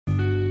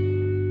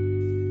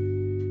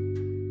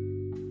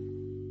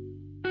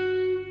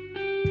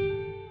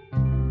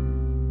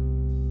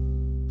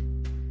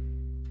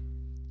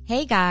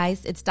Hey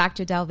guys, it's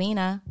Dr.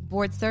 Delvina,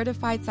 board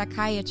certified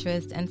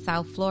psychiatrist in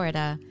South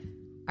Florida.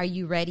 Are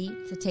you ready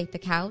to take the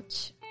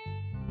couch?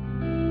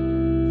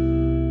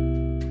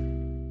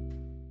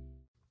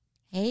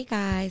 Hey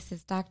guys,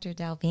 it's Dr.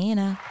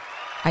 Delvina.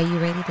 Are you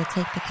ready to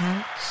take the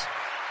couch?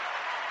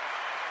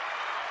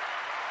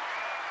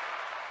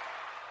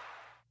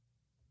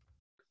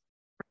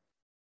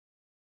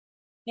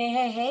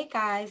 Hey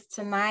guys,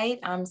 tonight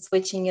I'm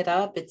switching it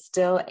up. It's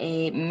still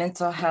a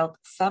mental health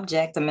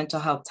subject, a mental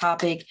health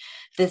topic.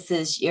 This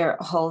is your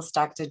host,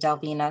 Dr.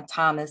 Delvina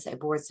Thomas, a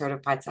board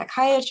certified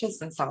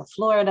psychiatrist in South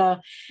Florida.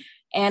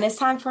 And it's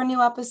time for a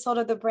new episode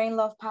of the Brain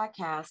Love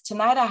Podcast.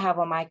 Tonight I have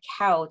on my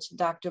couch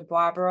Dr.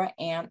 Barbara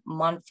Ann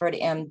Montford,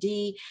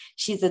 MD.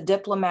 She's a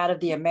diplomat of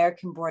the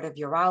American Board of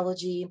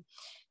Urology.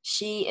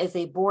 She is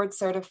a board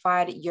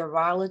certified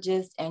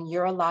urologist and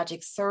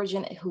urologic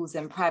surgeon who's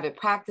in private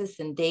practice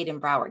in Dade and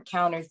Broward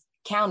County,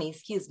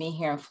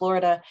 here in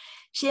Florida.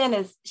 She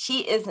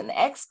is an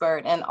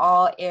expert in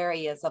all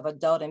areas of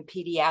adult and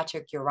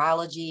pediatric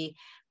urology.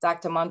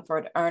 Dr.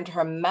 Montford earned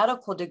her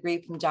medical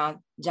degree from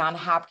John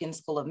Hopkins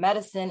School of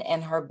Medicine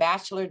and her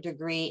bachelor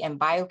degree in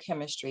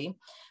biochemistry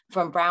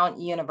from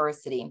Brown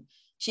University.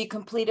 She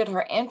completed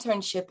her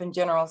internship in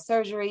general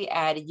surgery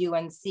at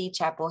UNC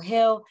Chapel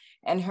Hill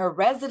and her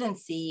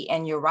residency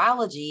in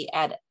urology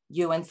at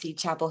UNC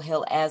Chapel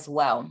Hill as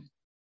well.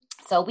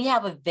 So we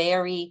have a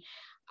very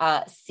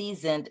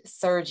seasoned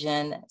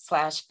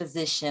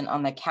surgeon/physician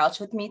on the couch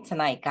with me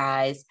tonight,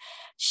 guys.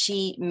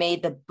 She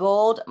made the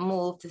bold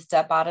move to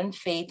step out in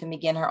faith and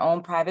begin her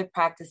own private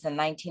practice in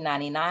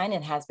 1999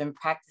 and has been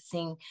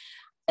practicing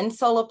in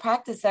solo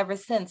practice ever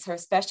since. Her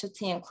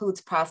specialty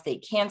includes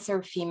prostate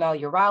cancer, female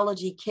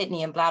urology,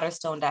 kidney and bladder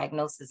stone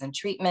diagnosis and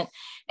treatment.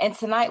 And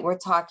tonight we're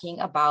talking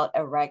about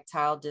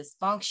erectile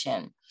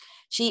dysfunction.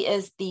 She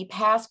is the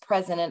past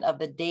president of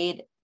the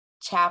Dade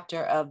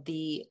chapter of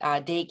the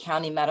Dade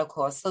County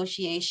Medical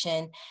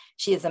Association.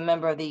 She is a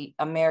member of the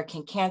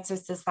American Cancer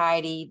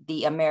Society,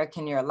 the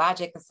American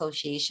Urologic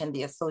Association,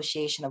 the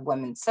Association of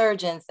Women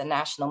Surgeons, the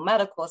National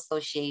Medical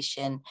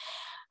Association.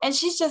 And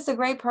she's just a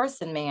great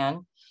person,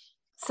 man.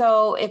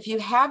 So if you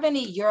have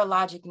any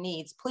urologic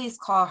needs, please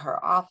call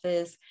her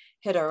office,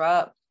 hit her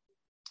up,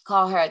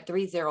 call her at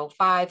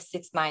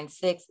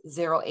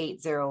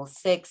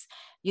 305-696-0806.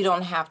 You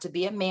don't have to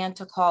be a man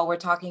to call. We're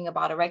talking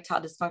about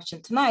erectile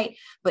dysfunction tonight,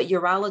 but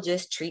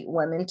urologists treat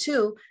women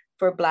too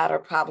for bladder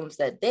problems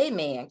that they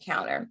may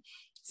encounter.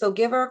 So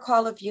give her a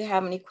call if you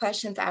have any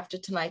questions after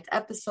tonight's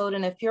episode.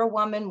 And if you're a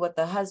woman with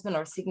a husband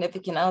or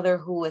significant other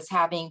who is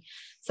having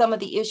some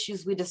of the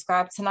issues we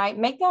described tonight,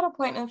 make that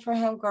appointment for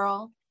him,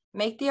 girl.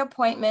 Make the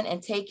appointment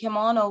and take him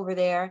on over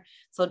there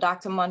so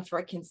Dr.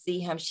 Montford can see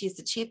him. She's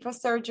the chief of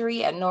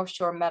surgery at North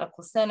Shore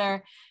Medical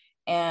Center.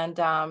 And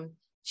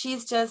she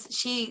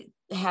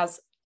has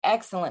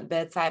excellent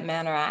bedside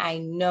manner. I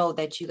know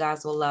that you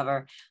guys will love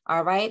her.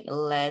 All right,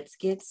 let's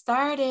get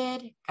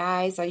started.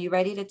 Guys, are you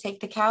ready to take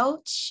the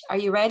couch? Are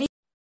you ready?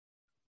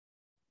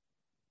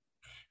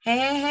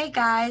 Hey,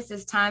 guys,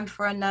 it's time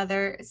for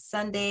another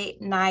Sunday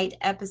night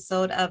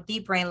episode of the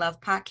Brain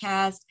Love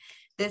Podcast.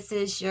 This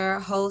is your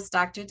host,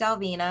 Dr.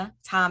 Delvina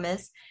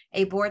Thomas,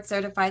 a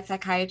board-certified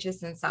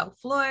psychiatrist in South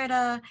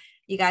Florida.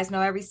 You guys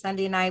know every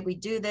Sunday night we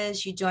do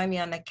this. You join me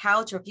on the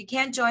couch, or if you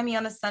can't join me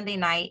on a Sunday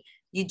night,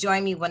 you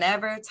join me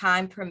whenever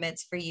time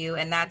permits for you,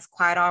 and that's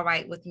quite all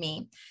right with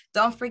me.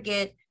 Don't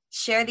forget,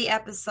 share the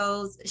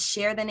episodes,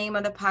 share the name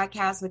of the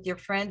podcast with your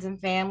friends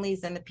and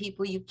families and the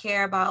people you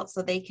care about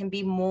so they can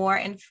be more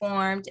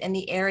informed in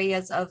the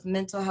areas of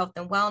mental health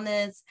and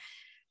wellness.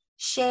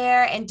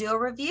 Share and do a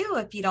review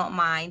if you don't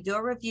mind. Do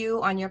a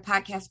review on your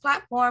podcast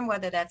platform,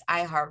 whether that's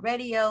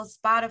iHeartRadio,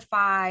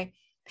 Spotify,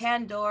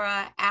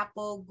 Pandora,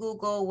 Apple,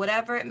 Google,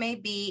 whatever it may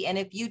be. And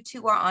if you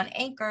too are on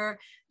Anchor,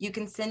 you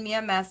can send me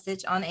a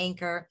message on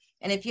Anchor.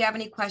 And if you have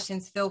any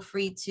questions, feel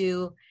free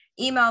to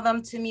email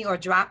them to me or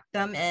drop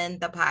them in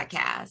the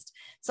podcast.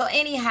 So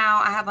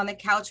anyhow, I have on the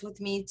couch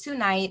with me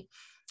tonight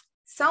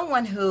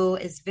someone who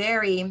is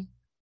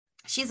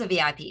she's a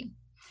VIP.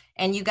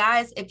 And you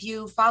guys, if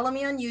you follow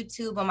me on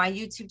YouTube, on my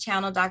YouTube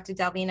channel, Dr.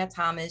 Delvina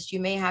Thomas, you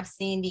may have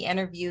seen the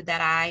interview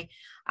that I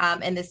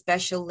and the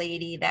special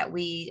lady that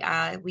we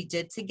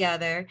did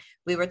together.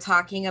 We were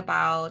talking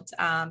about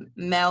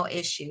male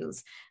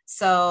issues.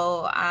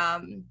 So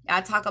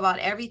I talk about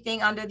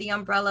everything under the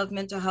umbrella of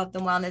mental health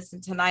and wellness.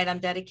 And tonight I'm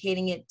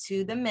dedicating it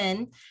to the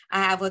men.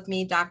 I have with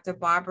me Dr.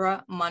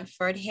 Barbara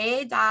Montford.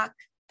 Hey, Doc.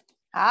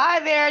 Hi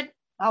there.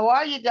 How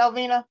are you,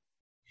 Delvina?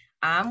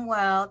 I'm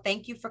well.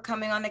 Thank you for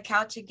coming on the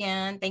couch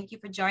again. Thank you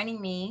for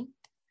joining me.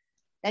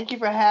 Thank you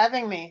for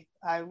having me.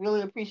 I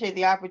really appreciate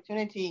the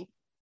opportunity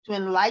to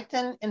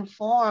enlighten,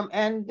 inform,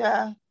 and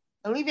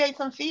alleviate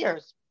some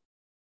fears.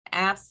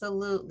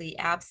 Absolutely.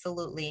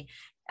 Absolutely.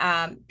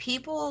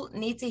 People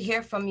need to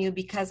hear from you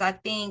because I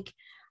think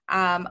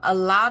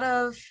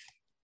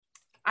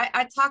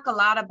I talk a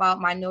lot about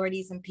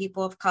minorities and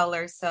people of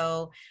color.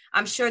 So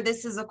I'm sure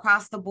this is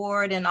across the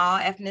board in all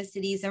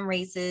ethnicities and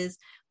races,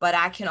 but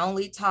I can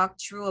only talk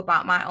true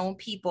about my own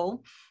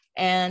people.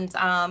 And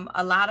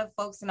a lot of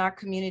folks in our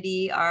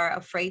community are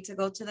afraid to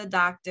go to the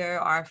doctor,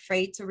 are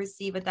afraid to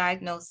receive a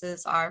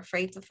diagnosis, are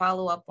afraid to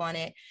follow up on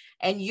it.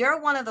 And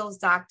you're one of those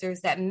doctors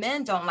that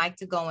men don't like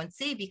to go and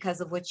see because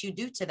of what you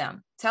do to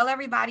them. Tell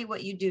everybody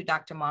what you do,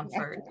 Dr.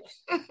 Montford.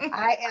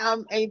 I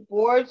am a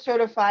board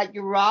certified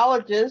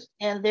urologist,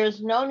 and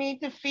there's no need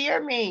to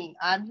fear me.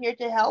 I'm here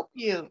to help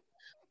you.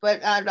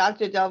 But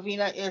Dr.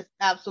 Delvina is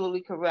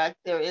absolutely correct.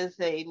 There is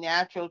a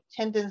natural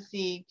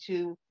tendency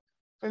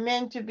for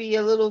men to be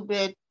a little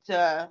bit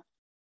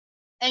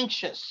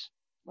anxious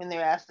when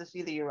they're asked to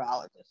see the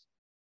urologist.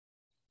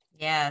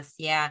 Yes,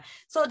 yeah.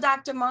 So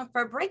Dr.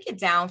 Montford, break it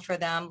down for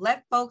them.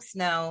 Let folks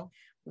know,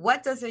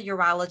 what does a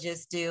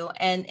urologist do?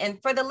 And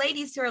for the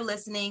ladies who are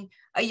listening,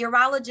 a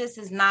urologist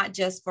is not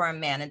just for a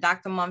man. And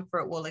Dr.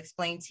 Montford will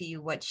explain to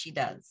you what she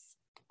does.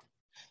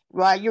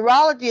 Right.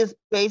 Urology is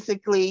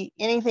basically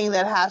anything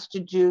that has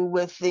to do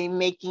with the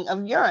making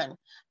of urine.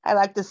 I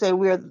like to say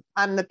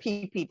I'm the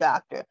pee-pee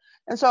doctor.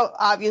 And so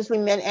obviously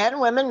men and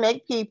women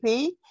make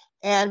pee-pee,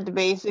 and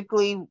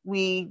basically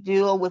we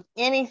deal with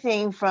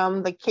anything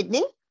from the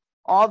kidney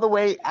all the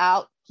way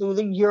out through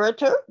the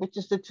ureter, which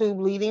is the tube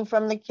leading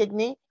from the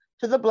kidney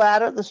to the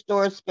bladder, the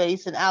storage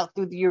space, and out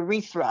through the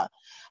urethra.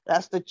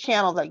 That's the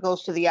channel that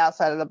goes to the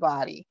outside of the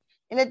body.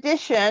 In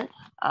addition,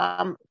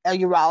 a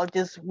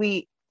urologist,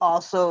 we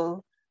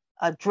also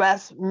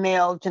address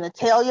male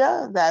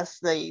genitalia. That's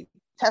the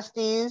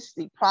testes,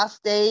 the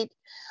prostate,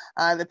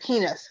 the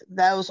penis.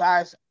 Those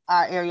are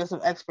our areas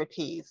of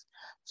expertise.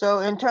 So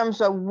in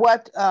terms of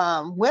what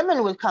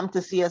women would come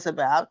to see us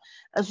about,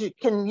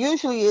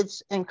 usually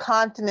it's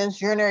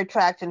incontinence, urinary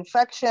tract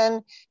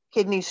infection,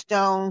 kidney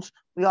stones.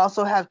 We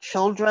also have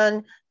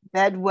children,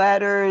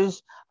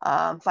 bedwetters,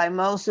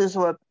 phimosis,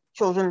 or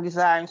children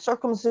desiring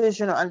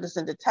circumcision or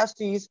undescended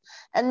testes,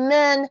 and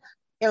men,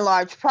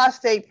 enlarged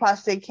prostate,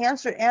 prostate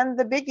cancer, and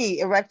the biggie,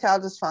 erectile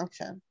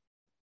dysfunction.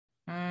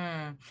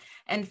 And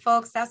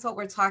folks, that's what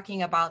we're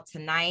talking about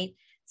tonight.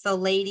 So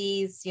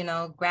ladies,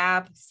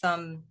 grab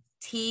some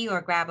tea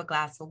or grab a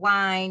glass of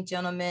wine.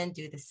 Gentlemen,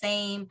 do the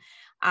same.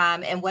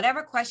 And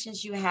whatever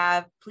questions you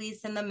have,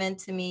 please send them in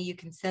to me. You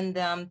can send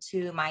them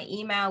to my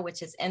email,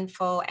 which is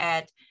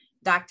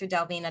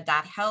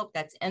info@drdelvina.help.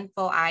 That's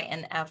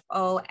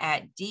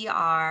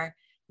info@dr,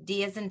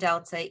 D as in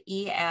Delta,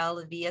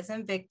 EL, V as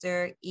in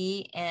Victor,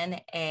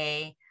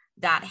 ENA.help,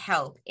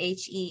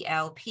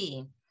 HELP,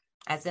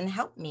 as in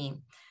help me.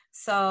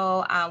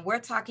 So we're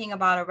talking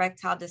about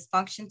erectile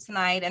dysfunction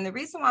tonight. And the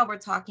reason why we're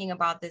talking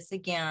about this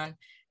again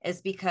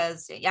is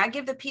because I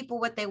give the people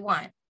what they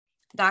want,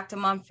 Dr.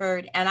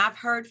 Montford. And I've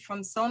heard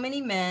from so many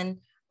men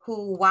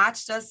who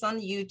watched us on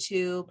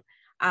YouTube,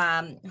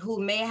 who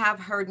may have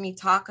heard me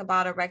talk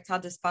about erectile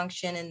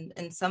dysfunction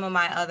in some of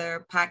my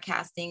other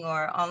podcasting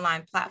or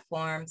online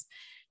platforms.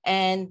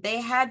 And they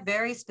had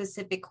very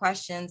specific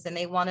questions, and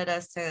they wanted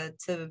us to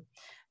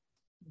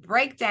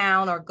break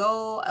down or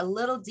go a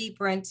little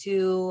deeper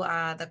into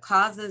the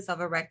causes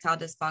of erectile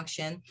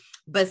dysfunction,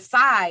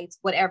 besides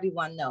what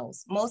everyone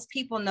knows. Most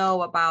people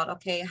know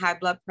about, high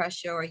blood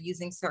pressure, or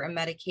using certain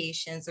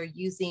medications, or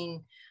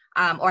using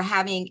or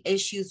having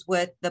issues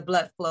with the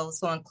blood flow.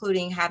 So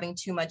including having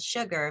too much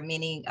sugar,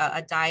 meaning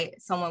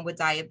someone with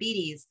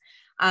diabetes.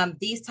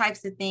 These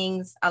types of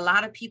things, a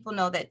lot of people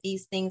know that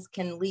these things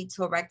can lead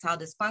to erectile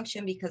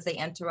dysfunction because they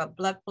interrupt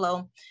blood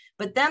flow.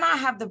 But then I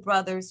have the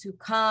brothers who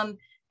come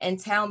and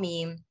tell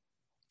me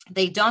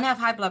they don't have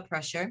high blood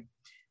pressure,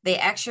 they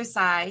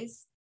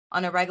exercise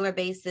on a regular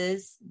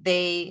basis,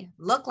 they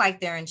look like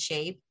they're in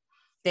shape,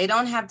 they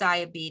don't have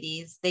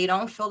diabetes, they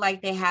don't feel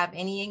like they have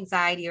any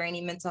anxiety or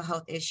any mental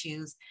health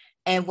issues.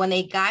 And when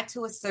they got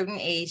to a certain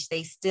age,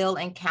 they still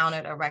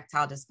encountered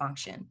erectile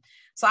dysfunction.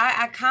 So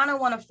I kind of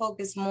want to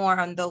focus more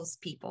on those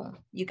people.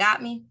 You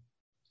got me?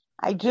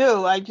 I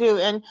do.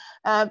 And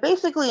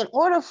basically, in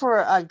order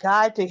for a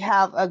guy to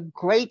have a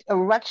great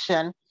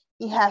erection,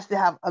 he has to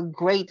have a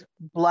great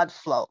blood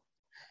flow.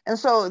 And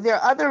so there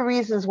are other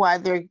reasons why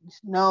there's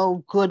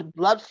no good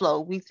blood flow.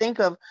 We think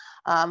of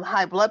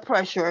high blood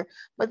pressure,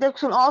 but there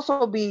can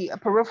also be a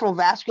peripheral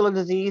vascular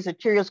disease,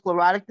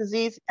 arteriosclerotic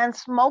disease, and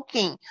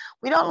smoking.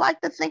 We don't like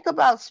to think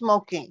about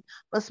smoking,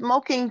 but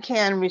smoking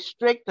can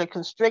restrict or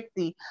constrict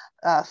the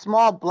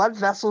small blood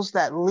vessels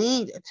that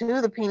lead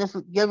to the penis,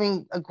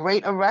 giving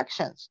great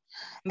erections.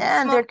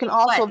 And smoking, there can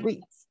also what?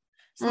 be...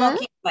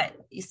 Smoking what?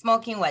 You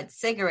smoking what?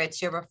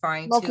 Cigarettes you're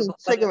referring smoking to?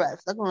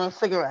 Cigarettes.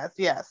 Cigarettes,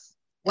 yes.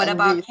 What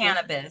about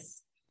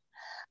cannabis?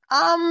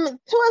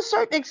 To a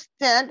certain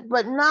extent,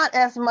 but not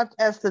as much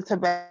as the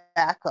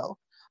tobacco.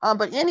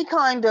 But any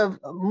kind of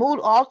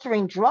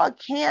mood-altering drug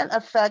can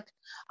affect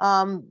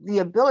the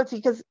ability,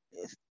 because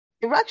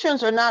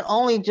erections are not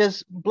only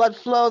just blood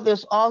flow,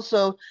 there's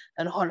also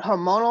an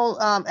hormonal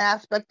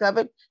aspect of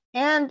it,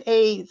 and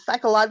a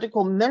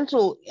psychological,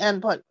 mental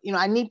input.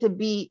 I need to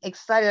be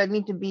excited, I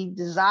need to be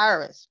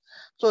desirous.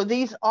 So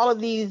all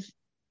of these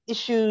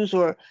issues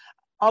or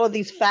all of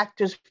these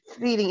factors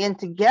feeding in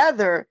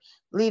together,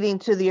 leading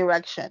to the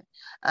erection.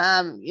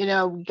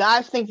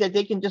 Guys think that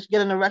they can just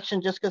get an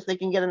erection just because they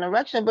can get an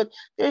erection, but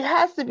there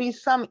has to be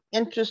some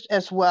interest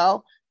as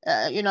well.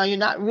 You're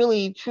not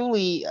really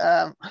truly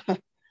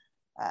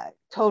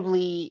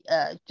totally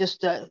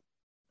just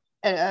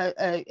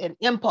an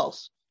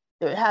impulse.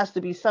 There has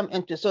to be some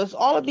interest. So it's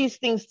all of these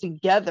things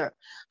together.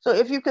 So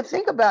if you could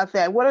think about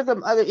that, what are the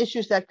other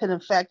issues that can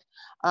affect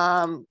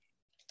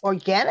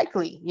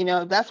organically?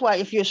 That's why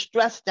if you're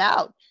stressed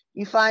out,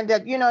 you find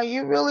that, you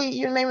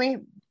may be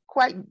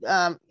quite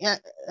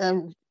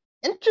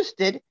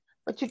interested,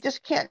 but you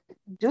just can't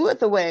do it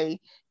the way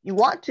you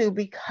want to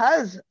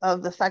because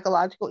of the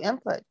psychological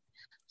input.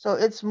 So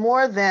it's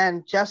more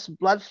than just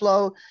blood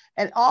flow.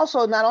 And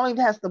also, not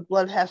only has the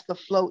blood has to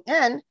flow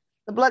in,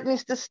 the blood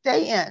needs to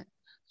stay in.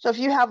 So if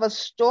you have a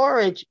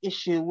storage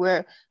issue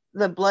where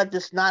the blood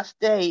does not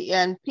stay,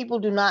 and people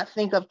do not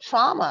think of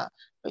trauma,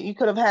 but you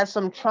could have had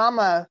some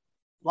trauma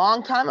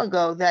long time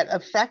ago that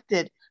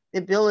affected the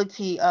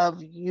ability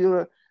of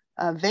your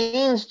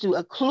veins to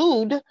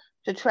occlude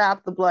to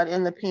trap the blood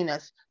in the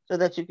penis so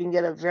that you can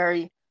get a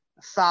very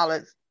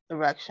solid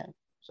erection.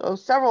 So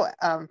several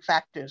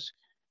factors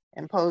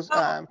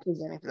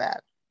presenting to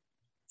that.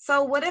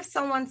 So what if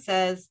someone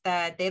says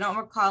that they don't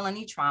recall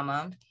any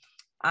trauma?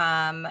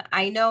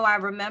 I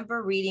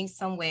remember reading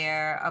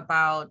somewhere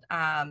about,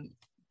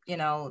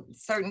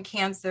 certain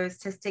cancers,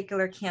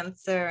 testicular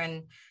cancer,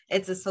 and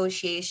its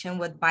association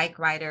with bike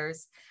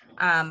riders.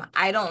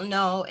 I don't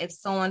know if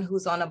someone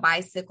who's on a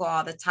bicycle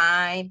all the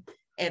time,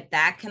 if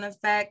that can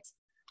affect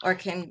or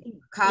can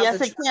cause.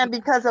 Yes, it can,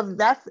 because of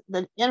that's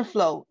the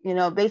inflow.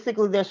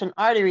 Basically there's an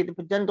artery, the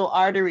pudendal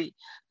artery,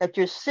 that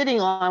you're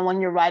sitting on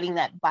when you're riding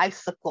that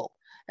bicycle.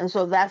 And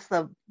so that's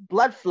the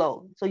blood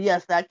flow. So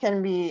yes, that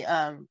can be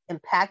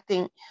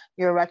impacting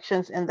your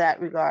erections in that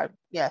regard.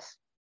 Yes.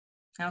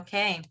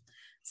 Okay.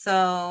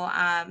 So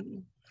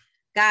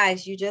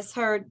guys, you just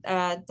heard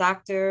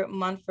Dr.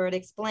 Montford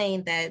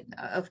explain that,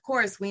 of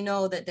course, we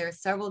know that there are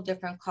several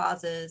different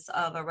causes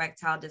of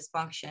erectile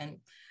dysfunction.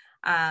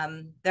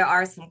 There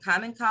are some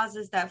common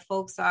causes that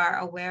folks are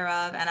aware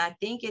of, and I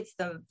think it's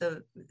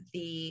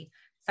the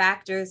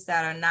factors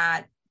that are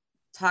not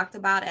talked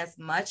about as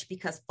much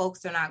because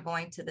folks are not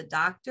going to the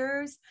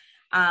doctors,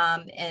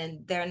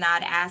 and they're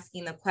not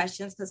asking the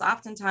questions, because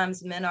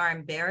oftentimes men are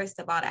embarrassed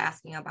about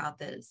asking about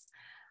this.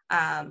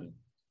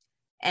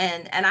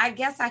 And I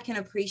guess I can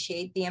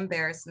appreciate the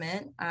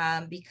embarrassment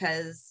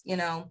because,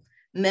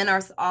 men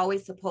are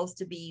always supposed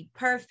to be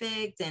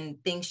perfect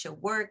and things should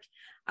work.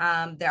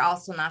 They're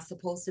also not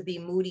supposed to be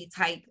moody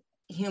type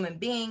human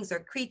beings or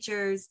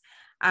creatures,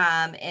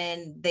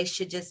 and they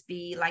should just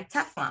be like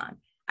Teflon.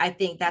 I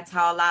think that's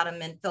how a lot of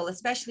men feel,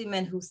 especially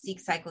men who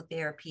seek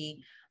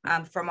psychotherapy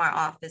from our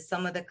office.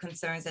 Some of the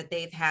concerns that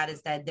they've had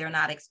is that they're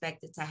not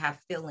expected to have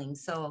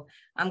feelings. So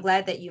I'm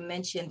glad that you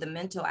mentioned the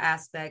mental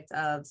aspect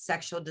of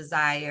sexual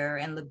desire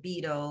and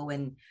libido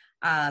and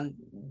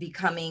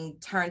becoming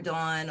turned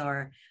on,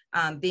 or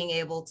being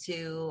able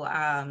to,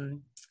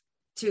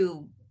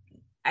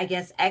 I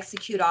guess,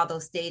 execute all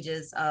those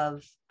stages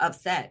of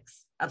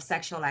sex, of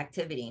sexual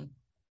activity.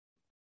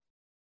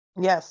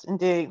 Yes,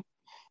 indeed.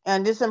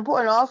 And it's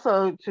important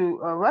also to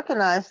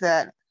recognize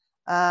that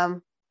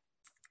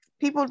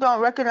people don't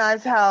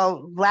recognize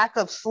how lack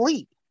of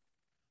sleep,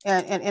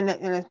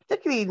 and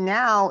particularly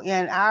now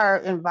in our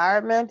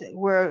environment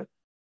where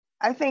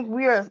I think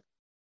we are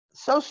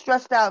so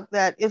stressed out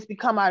that it's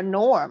become our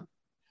norm.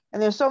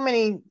 And there's so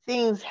many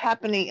things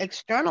happening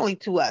externally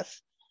to us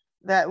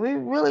that we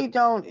really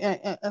don't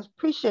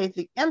appreciate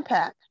the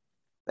impact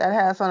that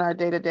has on our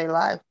day-to-day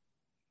life.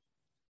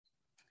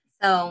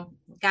 So,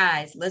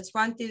 guys, let's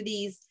run through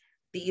these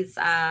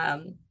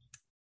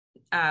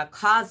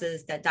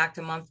causes that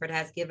Dr. Montford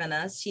has given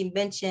us. She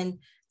mentioned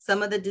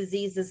some of the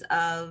diseases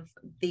of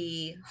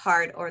the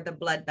heart or the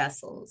blood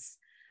vessels.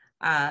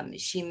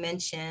 She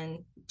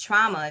mentioned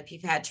trauma, if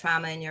you've had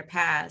trauma in your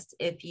past,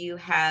 if you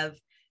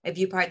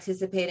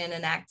participate in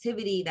an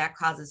activity that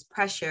causes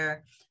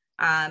pressure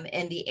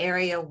in the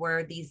area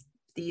where these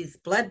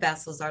blood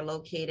vessels are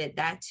located,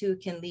 that too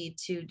can lead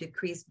to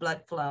decreased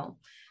blood flow.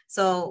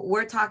 So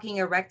we're talking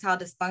erectile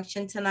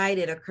dysfunction tonight.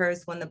 It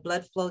occurs when the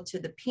blood flow to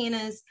the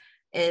penis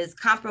is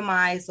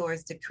compromised or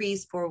is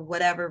decreased for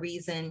whatever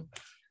reason.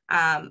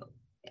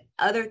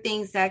 Other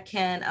things that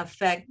can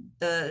affect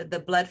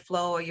the blood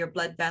flow or your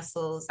blood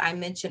vessels, I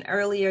mentioned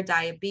earlier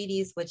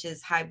diabetes, which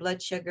is high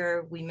blood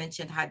sugar. We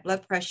mentioned high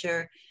blood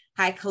pressure,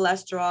 high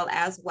cholesterol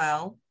as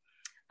well.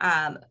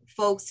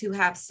 Folks who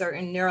have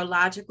certain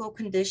neurological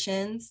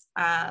conditions,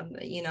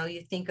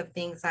 you think of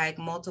things like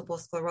multiple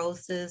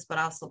sclerosis, but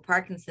also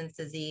Parkinson's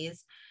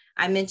disease.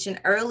 I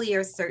mentioned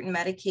earlier certain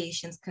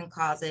medications can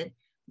cause it.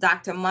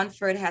 Dr.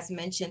 Montford has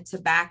mentioned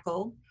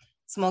tobacco,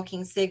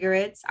 smoking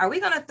cigarettes. Are we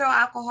going to throw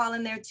alcohol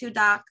in there too,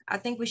 Doc? I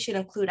think we should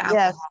include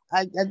alcohol.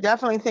 Yes, I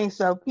definitely think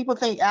so. People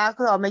think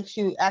alcohol makes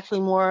you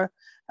actually more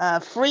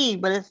free,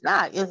 but it's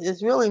not.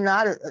 It's really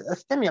not a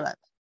stimulant.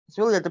 It's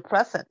really a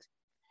depressant.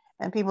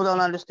 And people don't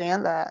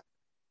understand that.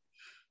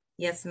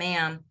 Yes,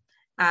 ma'am.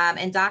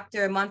 And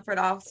Dr. Montford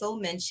also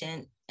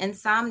mentioned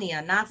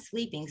insomnia, not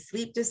sleeping.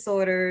 Sleep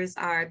disorders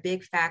are a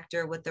big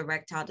factor with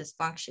erectile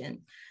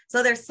dysfunction.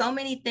 So there's so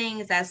many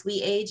things as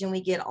we age and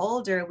we get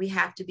older, we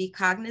have to be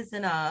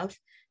cognizant of,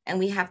 and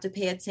we have to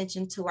pay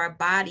attention to our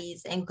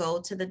bodies and go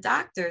to the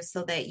doctor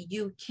so that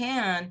you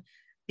can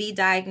be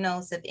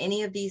diagnosed if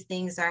any of these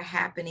things are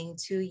happening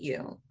to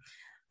you.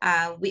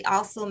 We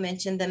also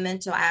mentioned the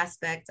mental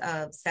aspect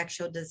of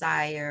sexual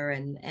desire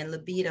and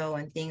libido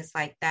and things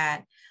like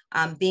that,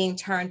 being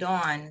turned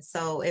on.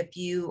 So if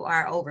you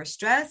are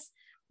overstressed,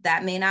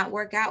 that may not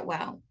work out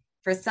well.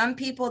 For some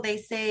people, they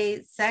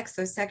say sex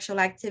or sexual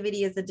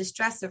activity is a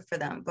distressor for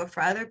them, but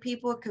for other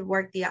people, it could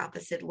work the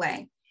opposite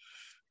way.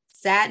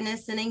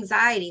 Sadness and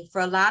anxiety.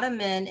 For a lot of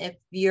men, if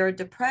you're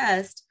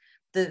depressed,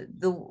 the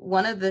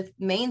one of the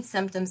main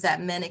symptoms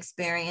that men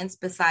experience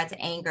besides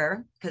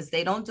anger, because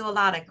they don't do a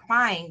lot of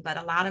crying, but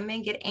a lot of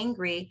men get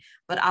angry,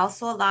 but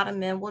also a lot of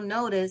men will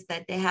notice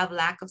that they have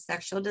lack of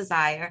sexual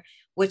desire,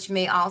 which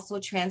may also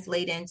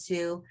translate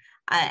into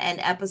an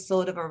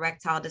episode of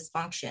erectile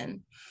dysfunction.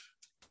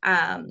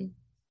 And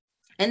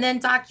then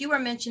Doc, you were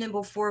mentioning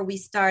before we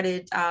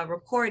started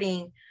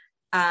recording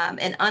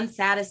an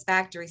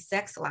unsatisfactory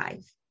sex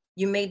life.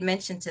 You made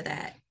mention to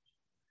that.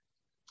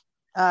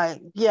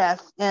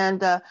 Yes,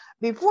 and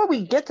before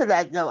we get to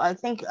that, though, I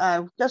think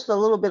just a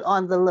little bit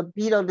on the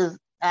libido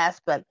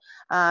aspect.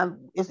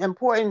 It's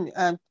important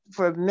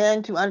for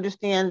men to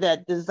understand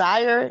that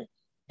desire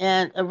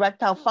and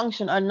erectile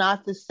function are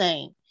not the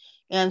same.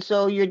 And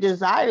so your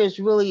desire is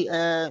really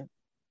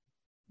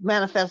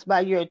manifest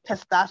by your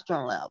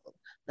testosterone level,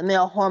 the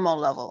male hormone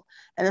level.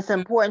 And it's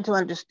important to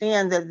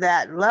understand that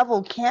that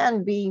level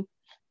can be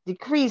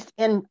decreased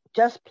in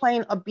just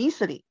plain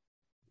obesity.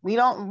 We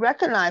don't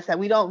recognize that.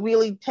 We don't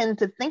really tend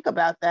to think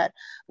about that.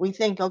 We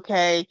think,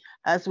 okay,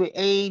 as we're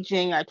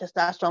aging, our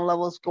testosterone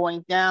level is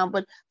going down,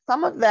 but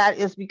some of that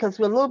is because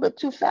we're a little bit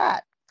too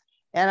fat.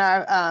 And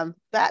our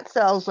fat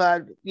cells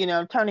are,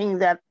 turning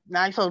that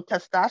natural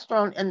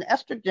testosterone and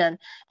estrogen,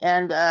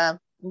 and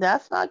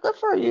that's not good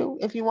for you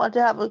if you want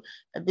to have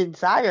a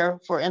desire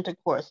for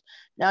intercourse.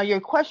 Now, your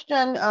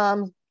question,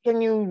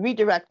 can you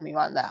redirect me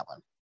on that one?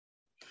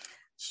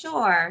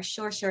 Sure.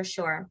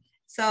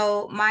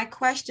 So my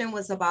question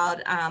was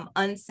about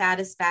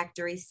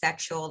unsatisfactory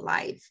sexual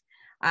life.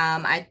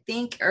 I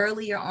think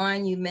earlier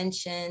on you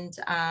mentioned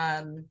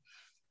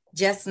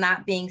just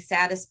not being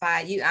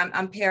satisfied.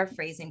 I'm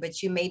paraphrasing,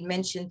 but you made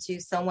mention to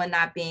someone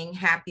not being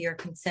happy or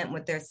content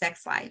with their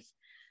sex life.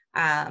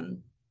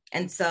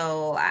 And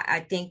so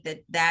I think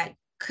that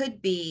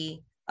could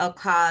be a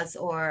cause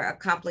or a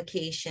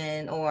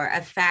complication or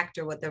a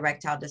factor with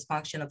erectile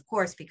dysfunction, of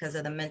course, because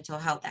of the mental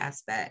health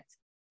aspect.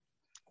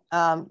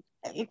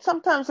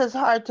 Sometimes it's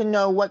hard to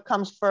know what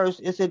comes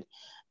first. Is it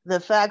the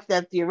fact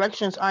that the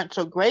erections aren't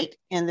so great,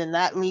 and then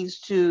that leads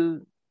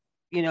to,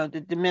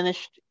 the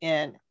diminished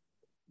in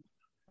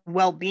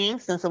well-being,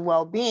 sense of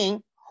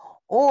well-being,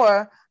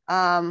 or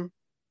the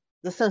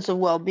sense of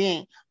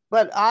well-being?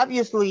 But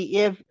obviously,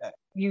 if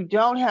you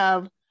don't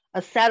have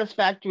a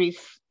satisfactory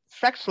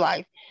sex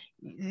life,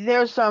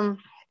 there's some,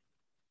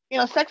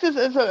 sex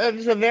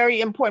is a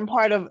very important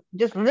part of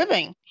just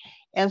living.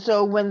 And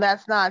so when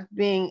that's not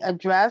being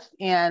addressed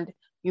and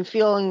you're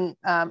feeling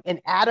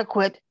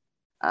inadequate,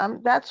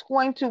 that's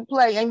going to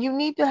play. And you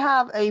need to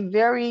have a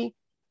very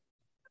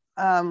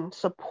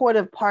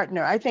supportive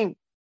partner. I think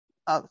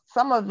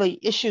some of the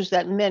issues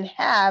that men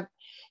have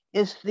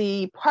is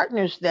the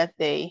partners that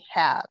they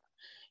have.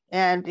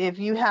 And if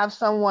you have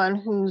someone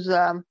who's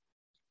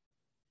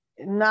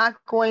not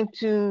going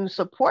to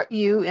support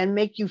you and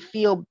make you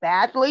feel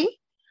badly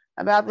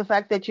about the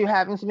fact that you're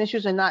having some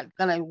issues and not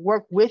going to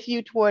work with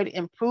you toward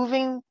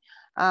improving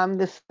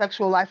the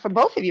sexual life for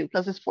both of you,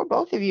 because it's for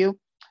both of you,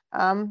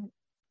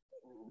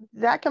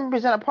 that can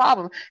present a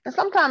problem. And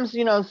sometimes,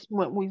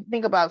 when we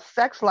think about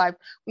sex life,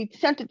 we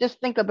tend to just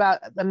think about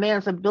the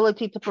man's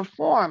ability to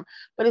perform,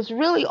 but it's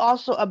really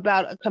also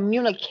about a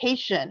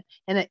communication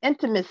and an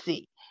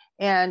intimacy.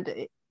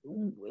 And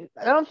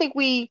I don't think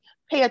we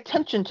pay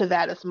attention to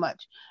that as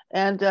much.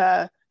 And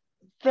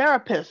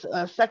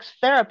therapists, sex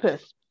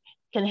therapists,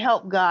 can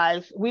help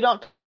guys. We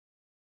don't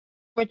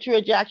premature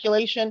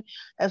ejaculation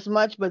as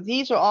much, but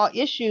these are all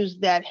issues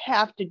that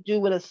have to do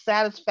with a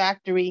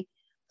satisfactory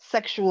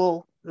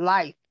sexual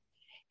life.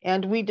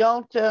 And we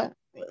don't,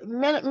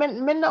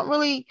 men don't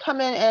really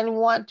come in and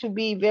want to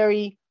be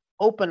very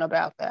open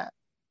about that.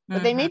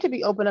 But they need to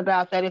be open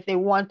about that if they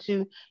want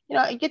to,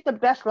 get the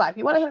best life.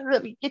 You want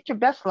to get your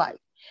best life.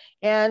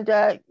 And,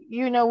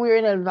 we're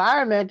in an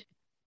environment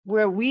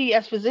where we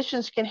as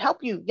physicians can help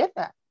you get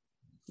that.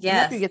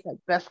 Yes. Help you get that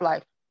best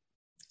life.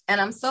 And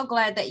I'm so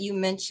glad that you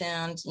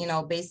mentioned,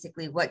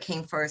 basically what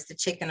came first, the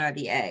chicken or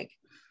the egg,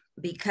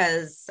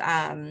 because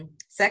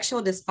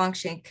sexual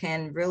dysfunction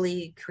can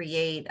really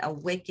create a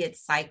wicked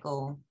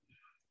cycle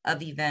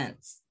of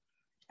events.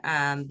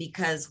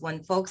 Because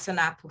when folks are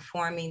not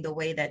performing the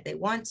way that they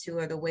want to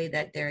or the way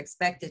that they're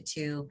expected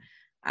to,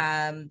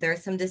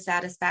 there's some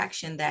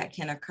dissatisfaction that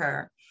can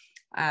occur.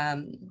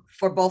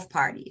 for both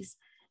parties.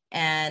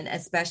 And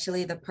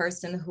especially the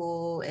person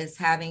who is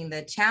having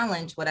the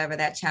challenge, whatever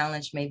that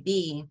challenge may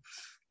be,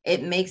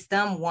 it makes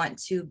them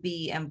want to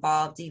be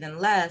involved even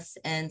less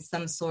in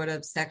some sort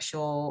of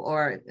sexual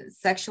or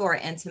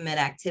intimate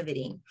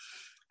activity.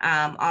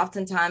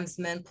 Oftentimes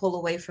men pull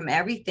away from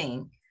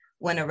everything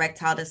when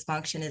erectile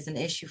dysfunction is an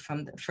issue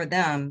for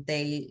them.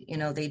 They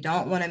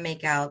don't want to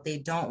make out. They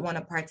don't want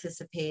to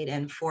participate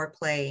in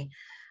foreplay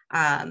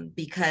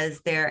because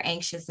they're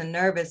anxious and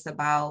nervous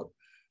about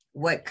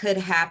what could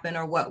happen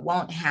or what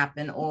won't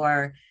happen,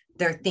 or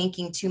they're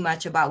thinking too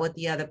much about what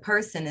the other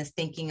person is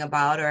thinking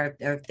about, or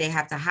if they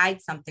have to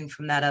hide something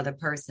from that other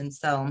person.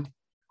 So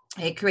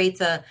it creates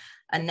a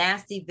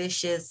nasty,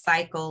 vicious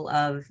cycle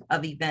of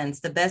events.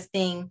 The best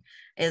thing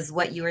is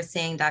what you were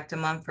saying, Dr.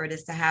 Montford,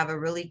 is to have a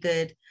really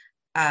good,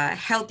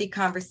 healthy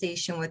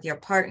conversation with your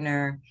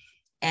partner.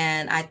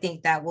 And I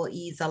think that will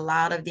ease a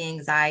lot of the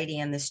anxiety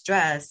and the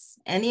stress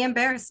and the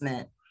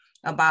embarrassment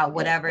about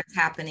whatever is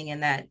happening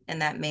in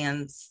that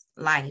man's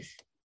life.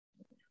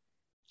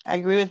 I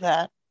agree with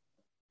that.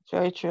 It's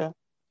very true.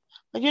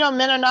 But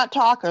men are not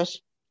talkers,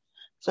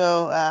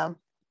 so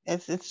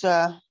it's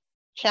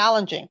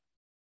challenging.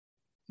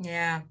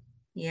 Yeah.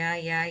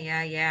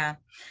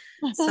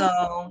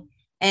 So,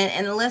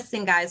 and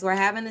listen, guys, we're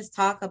having this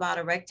talk about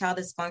erectile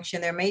dysfunction.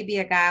 There may be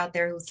a guy out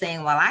there who's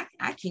saying, well,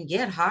 I can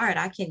get hard,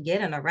 I can get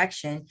an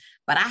erection,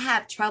 but I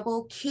have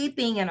trouble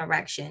keeping an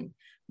erection.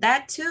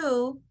 That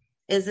too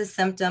is a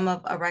symptom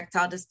of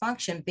erectile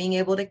dysfunction, being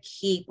able to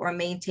keep or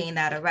maintain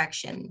that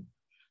erection.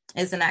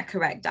 Isn't that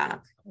correct,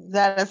 Doc?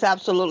 That is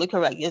absolutely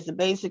correct. It's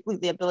basically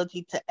the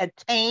ability to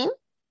attain,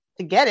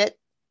 to get it,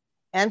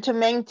 and to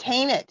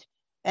maintain it,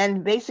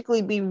 and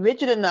basically be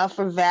rigid enough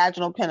for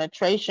vaginal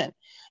penetration.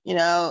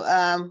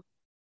 All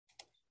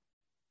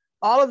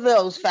of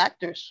those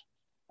factors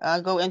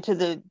go into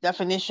the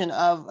definition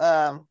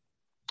of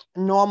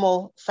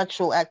normal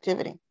sexual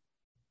activity.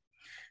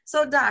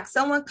 So, Doc,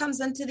 someone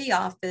comes into the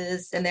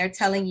office and they're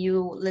telling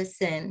you,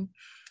 listen,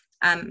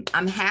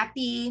 I'm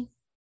happy,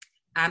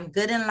 I'm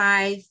good in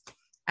life,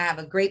 I have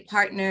a great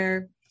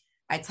partner.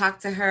 I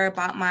talked to her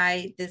about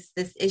this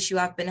issue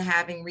I've been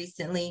having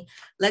recently.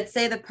 Let's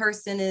say the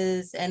person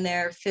is in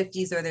their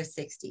 50s or their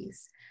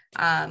 60s.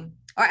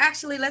 Or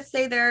actually, let's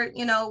say they're,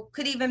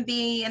 could even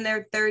be in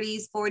their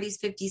 30s, 40s,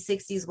 50s,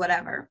 60s,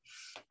 whatever.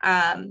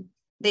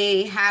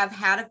 They have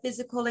had a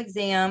physical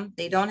exam.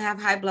 They don't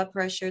have high blood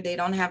pressure. They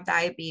don't have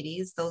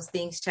diabetes. Those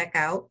things check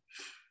out.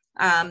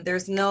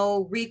 There's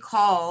no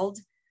recalled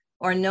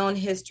or known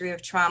history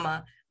of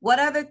trauma. What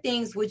other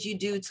things would you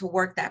do to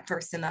work that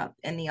person up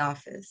in the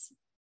office?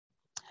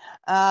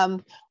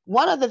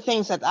 One of the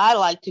things that I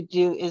like to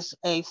do is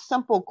a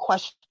simple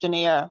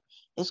questionnaire.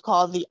 It's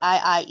called the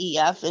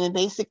IIEF, and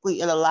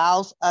it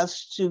allows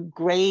us to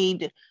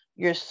grade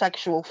your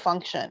sexual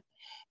function.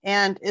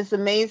 And it's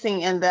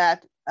amazing in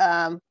that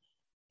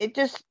it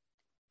just...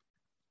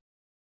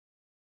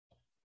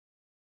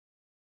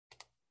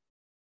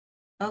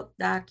 Oh,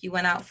 Doc, you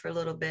went out for a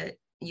little bit.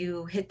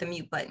 You hit the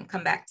mute button.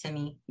 Come back to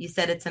me. You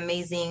said it's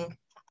amazing.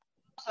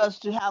 Us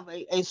to have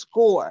a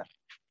score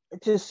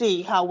to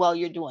see how well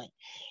you're doing.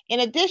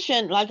 In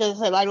addition, like I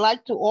said, I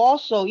like to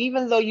also,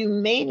 even though you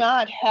may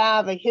not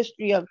have a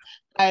history of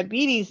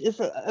diabetes,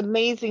 it's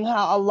amazing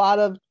how a lot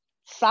of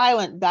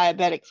silent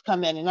diabetics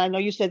come in. And I know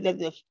you said that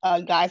the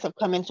guys have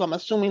come in, so I'm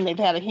assuming they've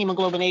had a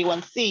hemoglobin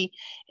A1C,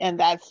 and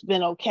that's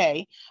been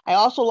okay. I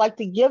also like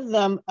to give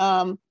them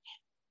an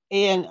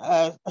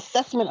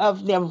assessment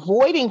of their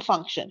voiding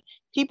function.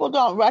 Men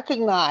don't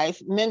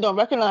recognize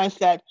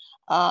that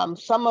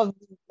some of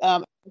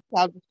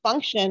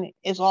dysfunction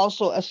is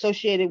also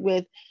associated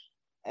with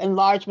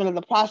enlargement of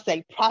the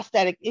prostate,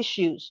 prostatic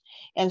issues.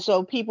 And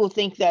so people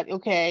think that,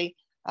 okay,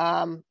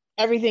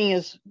 everything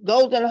is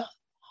golden,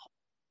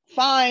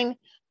 fine.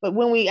 But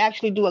when we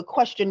actually do a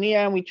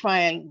questionnaire and we try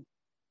and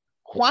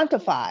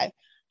quantify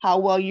how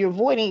well you're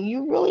voiding,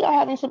 you really are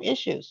having some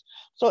issues.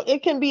 So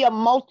it can be a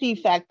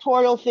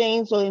multifactorial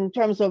thing. So in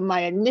terms of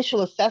my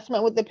initial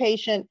assessment with the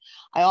patient,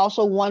 I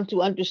also want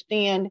to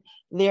understand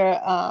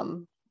their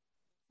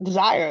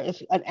desire.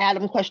 It's an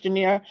ADAM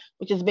questionnaire,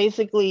 which is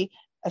basically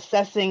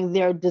assessing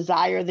their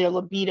desire, their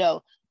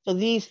libido. So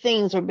these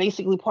things are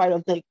basically part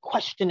of the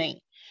questioning.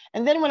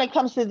 And then when it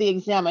comes to the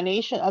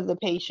examination of the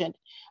patient,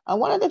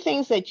 one of the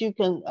things that you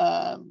can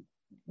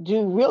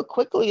do real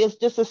quickly is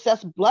just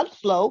assess blood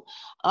flow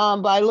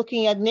by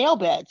looking at nail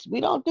beds.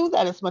 We don't do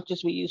that as much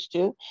as we used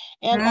to.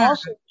 And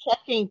also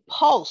checking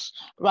pulse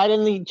right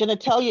in the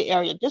genitalia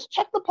area. Just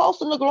check the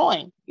pulse in the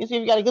groin. You see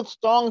if you got a good,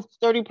 strong,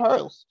 sturdy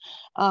pulse.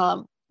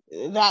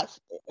 That's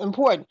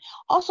important.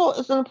 Also,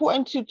 it's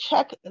important to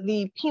check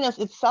the penis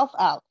itself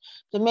out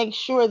to make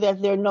sure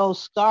that there are no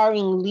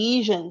scarring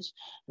lesions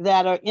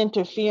that are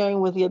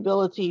interfering with the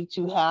ability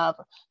to have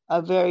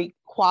a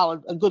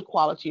good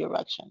quality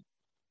erection.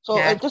 So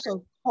just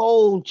a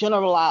whole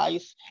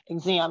generalized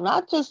exam,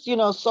 not just,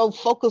 so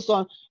focused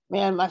on,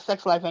 man, my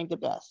sex life ain't the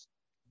best.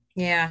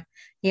 Yeah.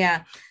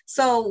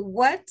 So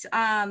what,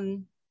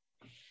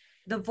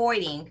 the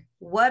voiding,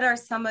 what are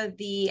some of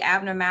the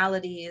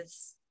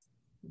abnormalities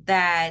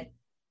that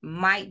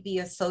might be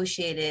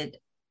associated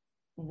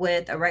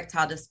with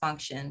erectile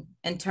dysfunction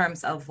in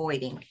terms of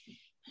voiding?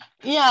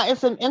 Yeah,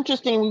 it's an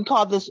interesting, we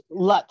call this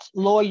LUTS,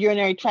 lower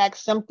urinary tract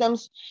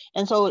symptoms.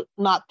 And so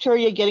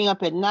nocturia, getting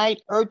up at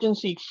night,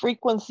 urgency,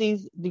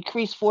 frequencies,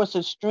 decreased force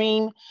of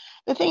stream,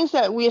 the things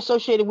that we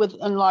associated with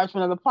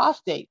enlargement of the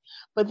prostate.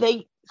 But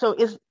so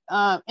it's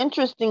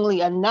interestingly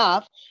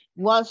enough,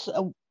 once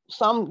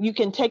you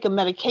can take a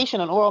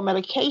medication, an oral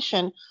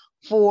medication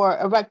for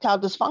erectile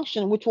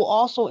dysfunction, which will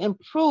also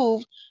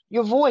improve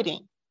your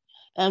voiding.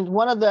 And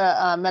one of the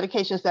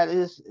medications that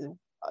is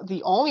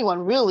the only one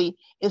really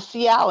is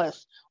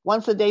Cialis.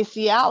 Once a day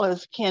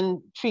Cialis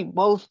can treat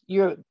both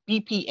your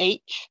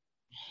BPH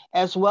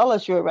as well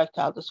as your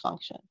erectile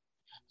dysfunction.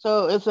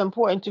 So it's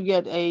important to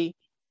get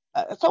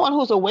someone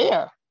who's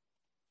aware,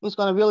 who's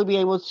going to really be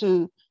able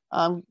to,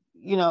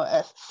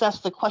 assess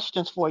the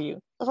questions for you.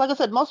 Because like I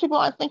said, most people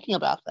aren't thinking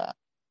about that.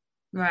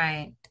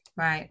 Right.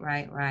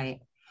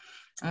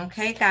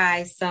 Okay,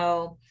 guys.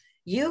 So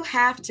you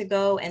have to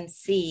go and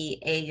see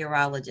a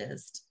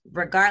urologist,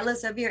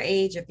 regardless of your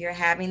age, if you're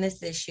having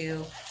this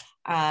issue.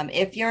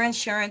 If your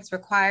insurance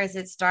requires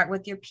it, start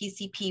with your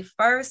PCP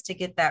first to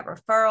get that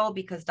referral,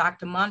 because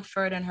Dr.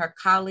 Montford and her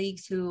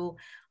colleagues who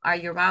are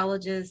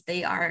urologists,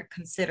 they are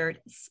considered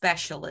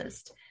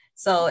specialists.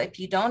 So if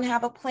you don't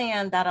have a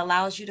plan that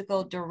allows you to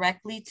go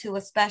directly to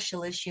a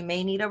specialist, you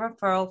may need a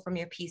referral from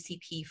your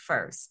PCP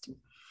first.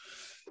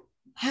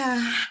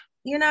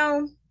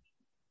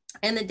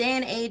 In the day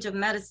and age of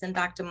medicine,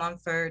 Dr.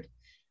 Montford,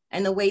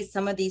 and the way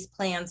some of these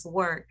plans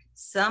work,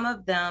 some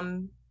of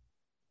them,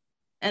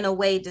 in a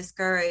way,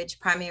 discourage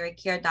primary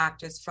care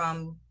doctors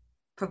from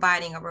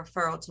providing a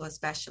referral to a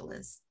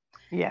specialist.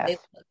 Yes.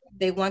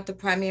 They want the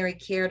primary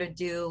care to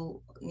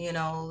do,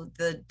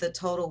 the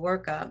total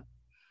workup.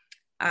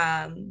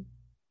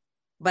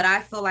 But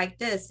I feel like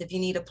this: if you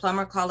need a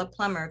plumber, call a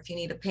plumber. If you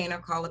need a painter,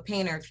 call a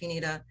painter. If you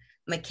need a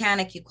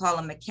mechanic, you call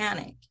a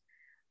mechanic.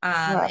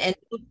 Right.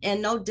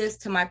 And no diss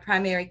to my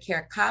primary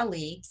care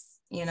colleagues.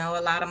 A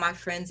lot of my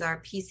friends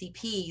are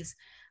PCPs,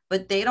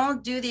 but they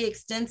don't do the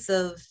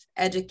extensive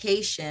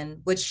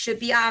education, which should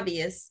be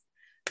obvious,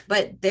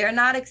 but they're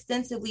not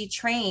extensively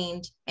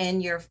trained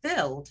in your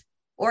field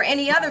or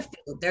any other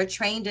field. They're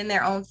trained in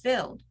their own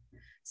field.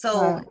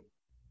 So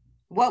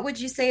what would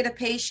you say to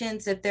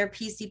patients if their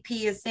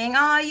PCP is saying,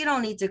 oh, you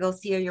don't need to go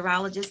see a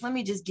urologist. Let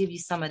me just give you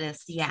some of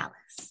this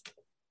Cialis.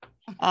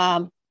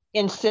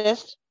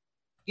 Insist.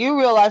 You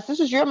realize this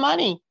is your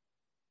money.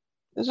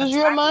 This is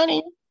your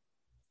money.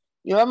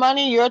 Your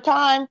money, your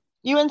time.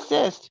 You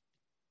insist.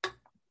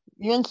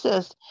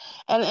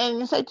 And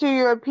you say to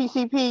your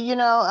PCP,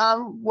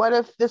 what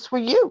if this were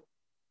you?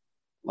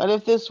 What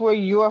if this were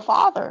your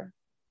father,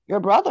 your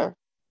brother?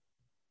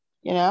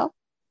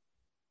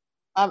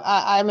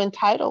 I'm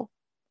entitled.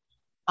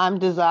 I'm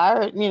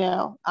desired.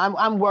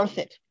 I'm worth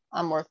it.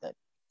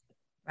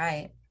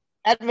 Right.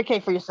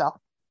 Advocate for yourself.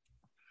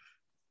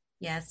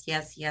 Yes.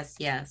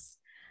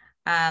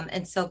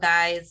 And so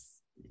guys,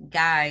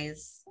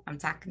 I'm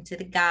talking to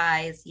the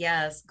guys.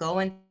 Yes, go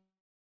in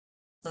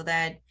so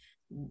that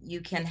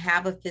you can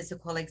have a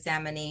physical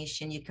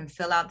examination. You can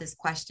fill out this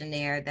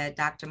questionnaire that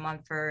Dr.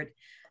 Montford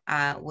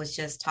was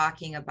just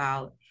talking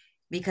about,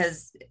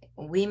 because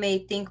we may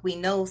think we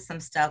know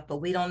some stuff, but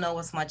we don't know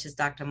as much as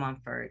Dr.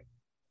 Montford.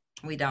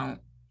 We don't.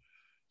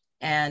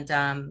 And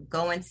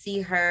go and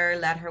see her,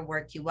 let her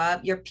work you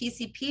up. Your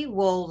PCP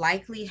will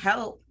likely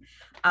help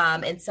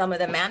in some of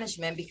the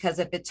management, because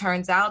if it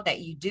turns out that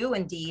you do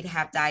indeed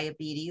have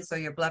diabetes or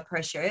your blood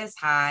pressure is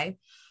high,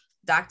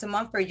 Dr.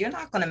 Montford, you're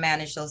not going to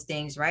manage those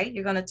things, right?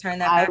 You're going to turn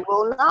that back. I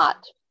will not.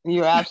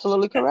 You're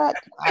absolutely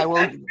correct. I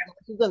will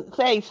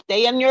say,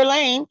 stay in your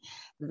lane.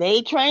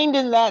 They trained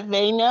in that.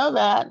 They know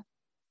that.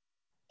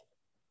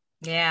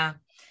 Yeah.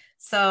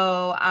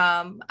 So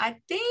I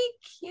think,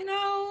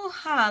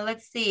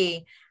 let's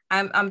see.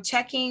 I'm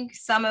checking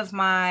some of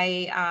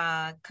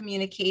my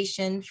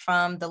communication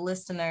from the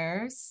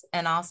listeners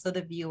and also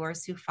the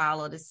viewers who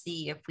follow to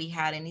see if we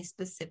had any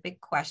specific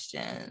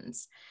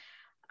questions.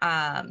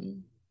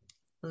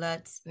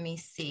 Let me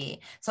see.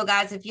 So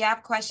guys, if you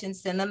have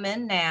questions, send them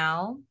in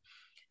now.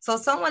 So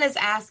someone is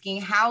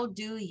asking, how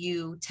do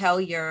you tell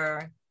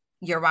your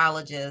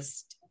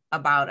urologist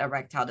about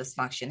erectile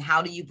dysfunction?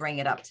 How do you bring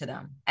it up to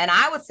them? And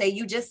I would say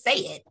you just say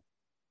it.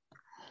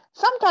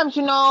 Sometimes,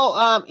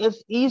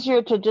 it's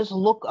easier to just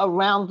look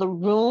around the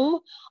room.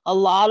 A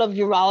lot of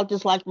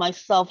urologists like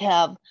myself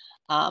have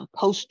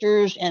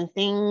posters and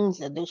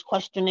things and those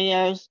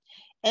questionnaires.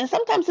 And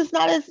sometimes it's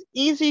not as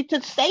easy to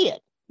say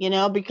it,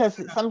 because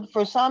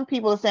for some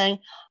people are saying,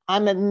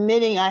 I'm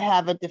admitting I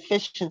have a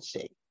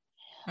deficiency.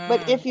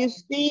 But if you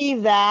see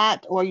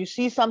that, or you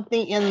see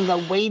something in the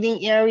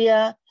waiting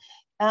area,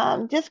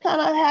 just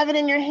kind of have it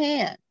in your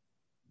hand.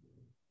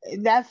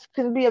 That's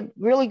can be a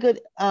really good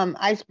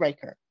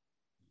icebreaker.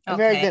 A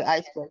very good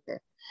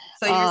icebreaker.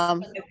 So you're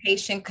saying the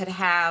patient could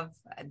have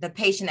the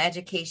patient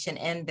education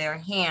in their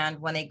hand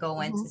when they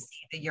go in to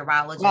see the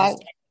urologist. Right.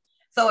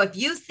 So if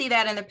you see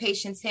that in the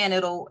patient's hand,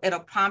 it'll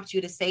prompt you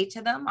to say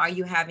to them, "Are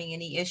you having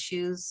any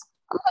issues?"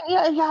 I'm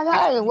like,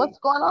 yeah. What's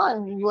going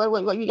on?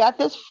 What, you got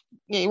this?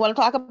 You want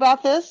to talk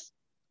about this?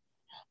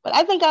 But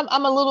I think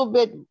I'm a little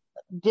bit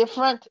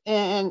different,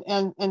 and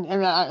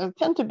I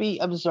tend to be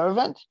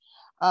observant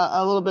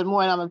a little bit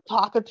more, and I'm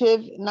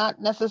talkative. Not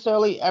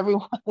necessarily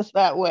everyone is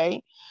that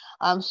way.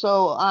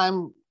 So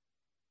I'm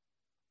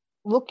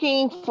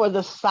looking for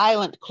the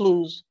silent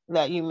clues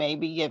that you may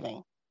be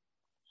giving,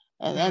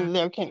 and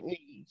there can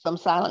be some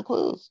silent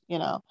clues,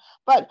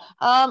 But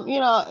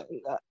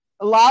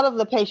a lot of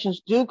the patients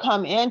do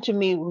come in to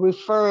me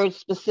referred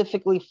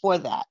specifically for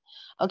that.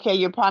 Okay,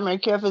 your primary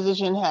care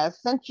physician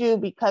has sent you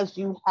because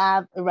you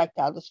have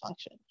erectile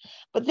dysfunction.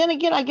 But then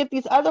again, I get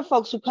these other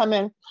folks who come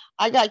in,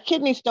 I got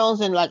kidney stones,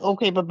 and like,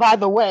 okay, but by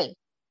the way,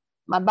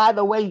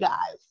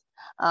 guys.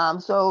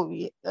 So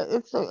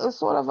it's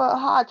sort of a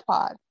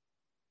hodgepodge.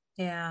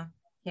 Yeah.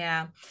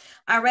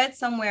 I read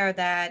somewhere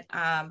that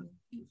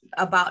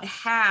about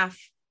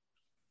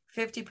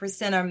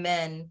 50% of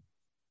men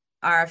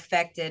are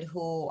affected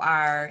who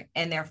are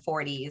in their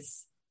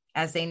 40s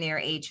as they near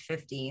age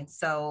 50.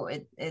 So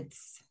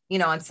it's,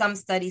 and some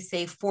studies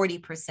say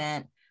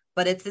 40%,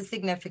 but it's a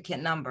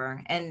significant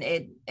number. And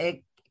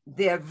the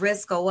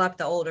risks go up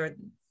the older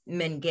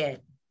men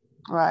get.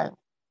 Right.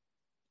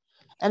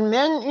 And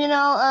men,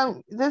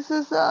 this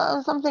is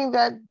something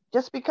that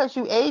just because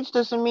you age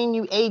doesn't mean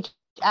you age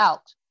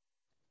out.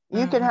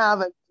 You can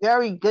have a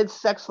very good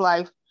sex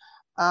life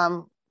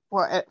for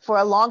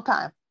a long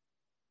time.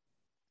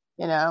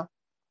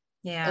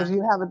 Yeah. If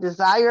you have a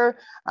desire,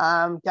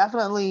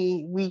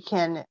 definitely we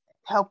can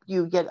help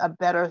you get a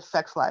better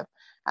sex life.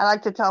 I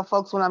like to tell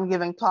folks when I'm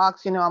giving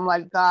talks, I'm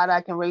like, God,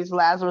 I can raise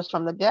Lazarus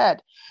from the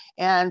dead,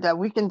 and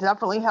we can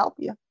definitely help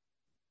you.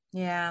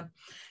 Yeah.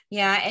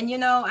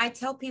 And, I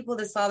tell people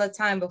this all the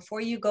time.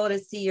 Before you go to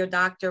see your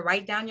doctor,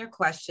 write down your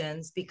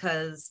questions,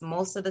 because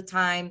most of the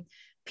time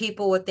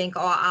people would think,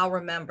 oh, I'll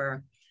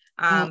remember.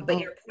 But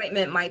your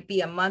appointment might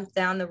be a month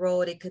down the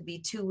road. It could be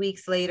 2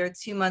 weeks later,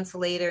 2 months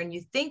later, and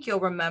you think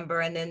you'll remember.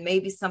 And then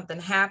maybe something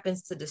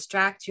happens to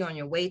distract you on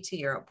your way to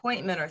your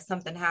appointment, or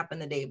something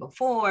happened the day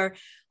before,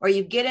 or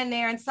you get in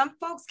there. And some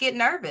folks get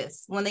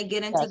nervous when they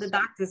get into the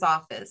doctor's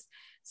office.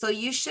 So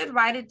you should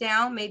write it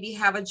down, maybe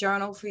have a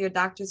journal for your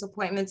doctor's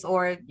appointments,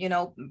 or,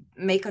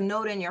 make a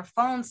note in your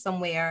phone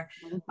somewhere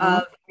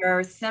of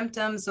your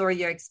symptoms or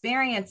your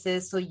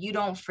experiences, so you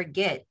don't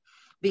forget.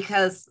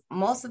 Because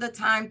most of the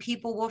time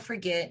people will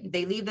forget.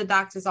 They leave the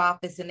doctor's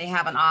office and they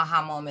have an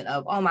aha moment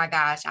of, oh my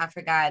gosh, I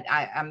forgot.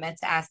 I meant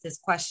to ask this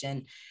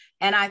question.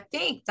 And I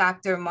think,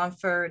 Dr.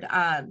 Montford,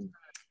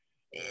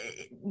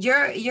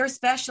 your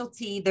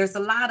specialty, there's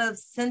a lot of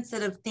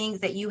sensitive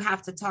things that you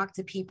have to talk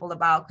to people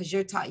about, because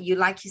you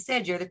like you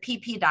said, you're the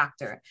PP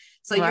doctor.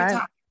 So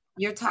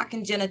you're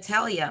talking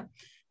genitalia.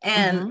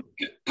 And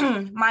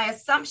my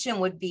assumption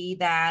would be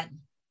that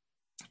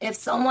if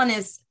someone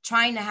is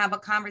trying to have a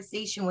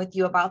conversation with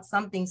you about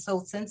something so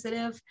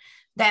sensitive,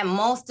 that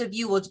most of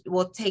you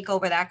will take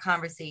over that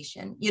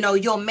conversation.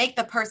 You'll make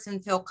the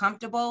person feel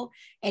comfortable,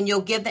 and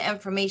you'll give the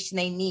information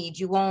they need.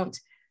 You won't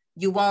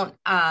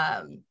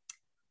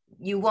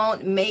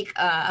make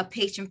a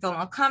patient feel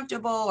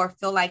uncomfortable or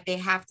feel like they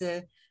have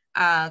to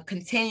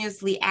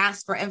continuously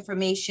ask for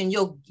information.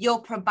 You'll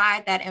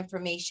provide that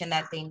information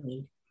that they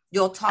need.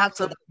 You'll talk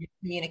to them,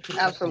 communicate.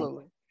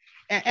 Absolutely.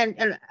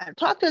 And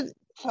talk to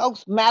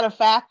folks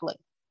matter-of-factly.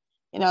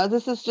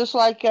 This is just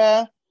like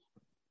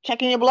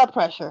checking your blood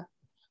pressure.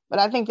 But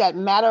I think that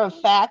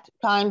matter-of-fact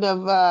kind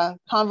of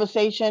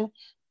conversation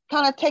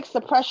kind of takes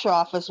the pressure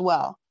off as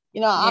well.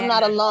 I'm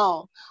not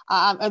alone.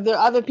 There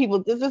are other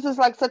people. This is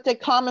like such a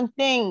common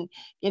thing,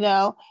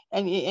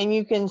 and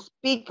you can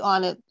speak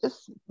on it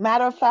just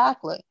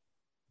matter-of-factly,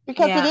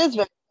 because it is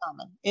very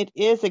common. It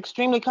is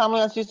extremely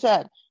common, as you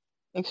said.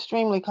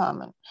 Extremely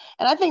common.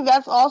 And I think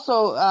that's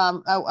also,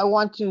 I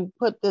want to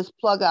put this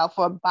plug out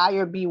for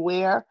buyer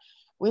beware.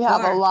 We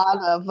have a lot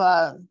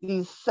of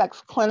these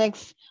sex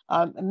clinics.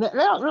 They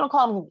don't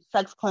call them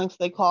sex clinics,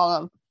 they call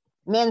them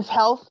men's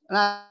health. And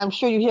I'm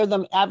sure you hear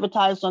them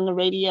advertised on the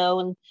radio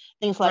and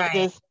things like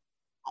this.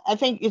 I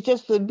think it's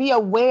just to be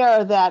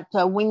aware that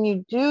when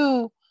you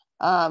do,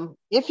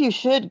 if you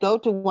should go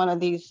to one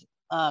of these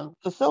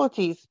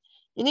facilities,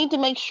 you need to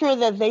make sure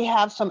that they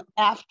have some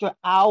after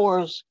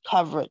hours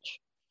coverage.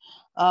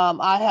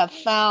 I have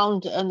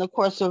found in the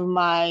course of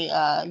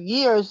my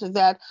years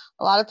that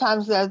a lot of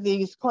times that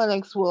these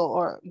clinics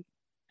or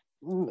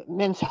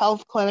men's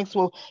health clinics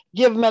will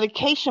give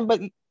medication,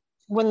 but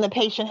when the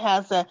patient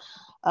has a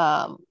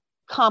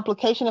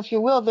complication, if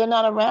you will, they're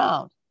not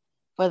around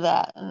for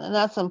that. And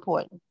that's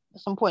important.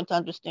 It's important to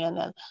understand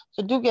that.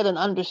 So do get an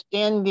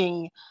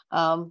understanding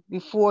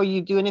before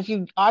you do. And if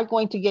you are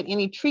going to get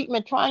any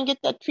treatment, try and get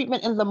that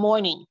treatment in the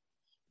morning.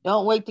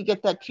 Don't wait to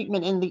get that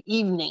treatment in the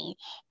evening,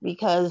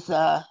 because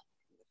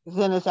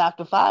then it's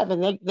after 5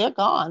 and they're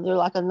gone. They're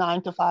like a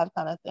 9 to 5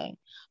 kind of thing.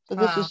 So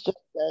this is just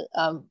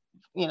a,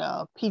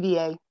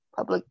 PDA,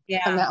 public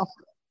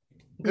announcement.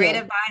 Great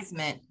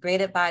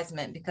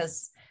advisement,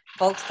 because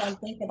Folks don't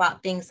think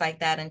about things like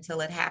that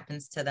until it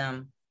happens to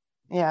them.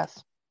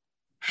 Yes.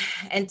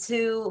 And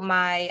to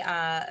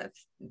my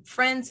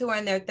friends who are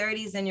in their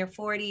 30s and your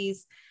 40s,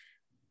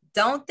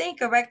 don't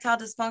think erectile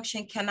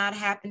dysfunction cannot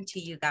happen to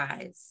you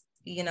guys.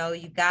 You know,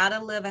 you got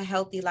to live a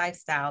healthy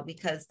lifestyle,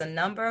 because the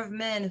number of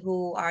men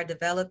who are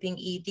developing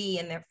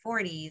ED in their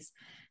 40s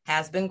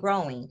has been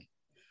growing.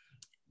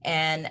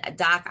 And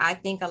Doc, I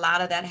think a lot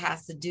of that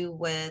has to do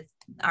with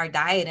our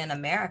diet in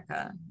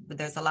America.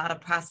 There's a lot of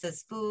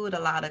processed food,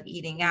 a lot of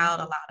eating out,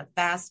 a lot of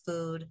fast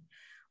food.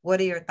 What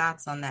are your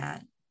thoughts on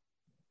that?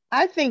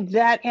 I think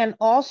that, and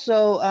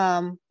also,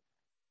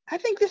 I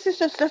think this is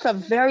just a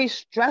very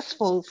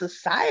stressful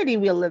society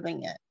we're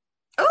living in.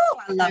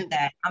 Oh, I love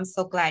that. I'm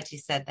so glad you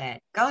said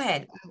that. Go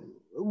ahead.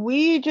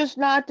 We just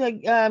not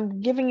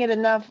giving it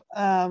enough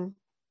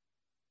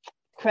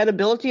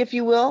credibility, if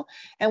you will.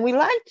 And we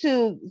like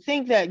to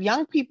think that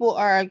young people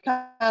are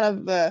kind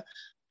of,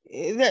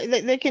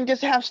 they can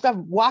just have stuff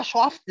wash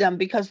off them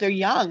because they're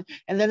young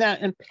and they're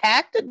not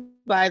impacted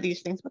by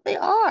these things, but they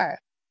are.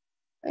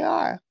 They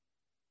are.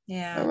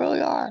 Yeah. They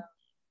really are.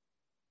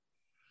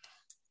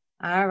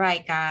 All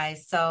right,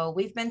 guys. So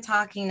we've been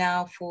talking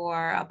now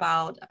for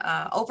about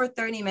over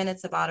 30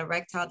 minutes about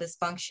erectile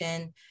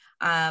dysfunction.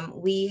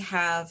 We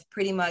have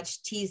pretty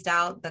much teased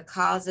out the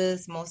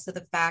causes, most of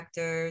the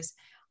factors,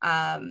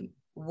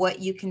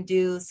 what you can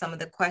do, some of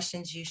the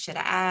questions you should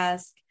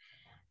ask.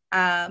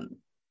 How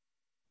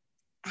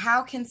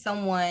can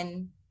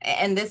someone,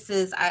 and this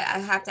is, I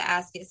have to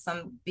ask it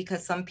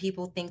because some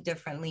people think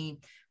differently.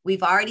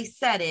 We've already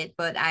said it,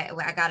 but I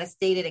got to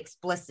state it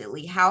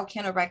explicitly. How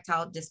can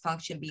erectile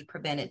dysfunction be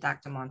prevented,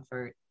 Dr.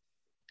 Montford?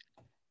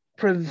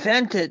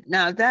 Prevented.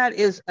 Now, that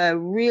is a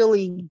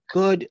really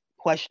good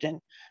question.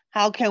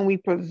 How can we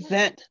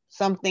prevent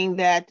something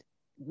that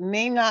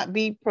may not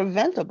be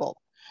preventable?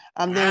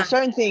 There are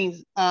certain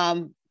things,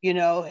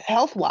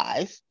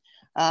 health-wise,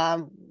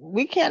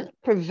 we can't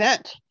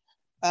prevent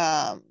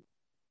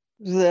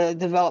the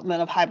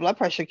development of high blood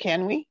pressure,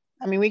 can we?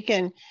 I mean, we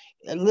can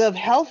live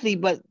healthy,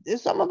 but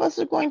some of us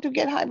are going to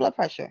get high blood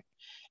pressure,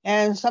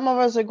 and some of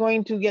us are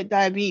going to get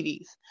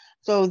diabetes.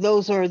 So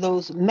those are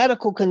those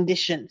medical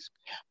conditions.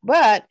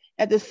 But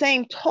at the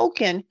same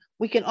token,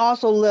 we can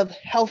also live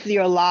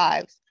healthier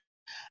lives.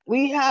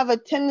 We have a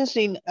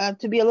tendency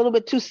to be a little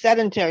bit too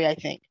sedentary, I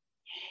think.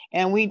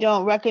 And we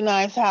don't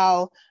recognize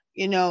how,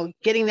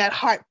 getting that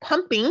heart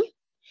pumping,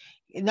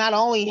 it not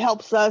only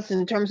helps us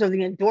in terms of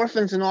the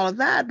endorphins and all of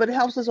that, but it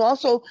helps us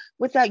also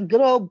with that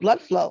good old blood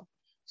flow.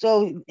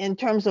 So in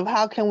terms of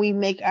how can we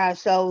make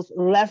ourselves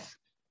less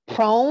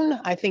prone,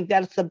 I think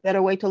that's a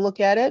better way to look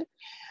at it.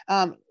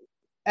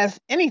 As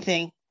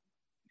anything,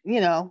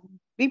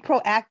 be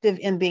proactive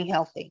in being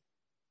healthy.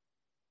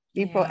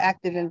 Be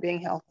proactive in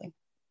being healthy.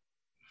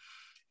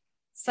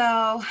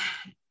 So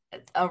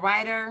a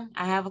writer,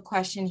 I have a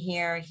question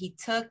here. He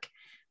took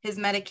his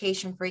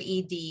medication for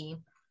ED,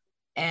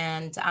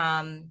 and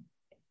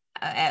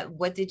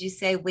what did you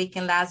say?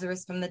 Waking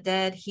Lazarus from the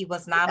dead? He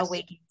was not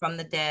awakened from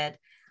the dead.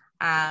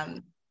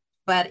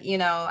 But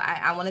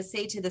I want to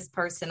say to this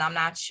person, I'm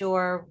not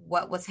sure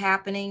what was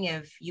happening,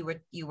 if you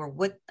were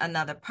with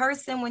another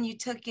person when you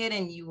took it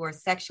and you were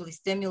sexually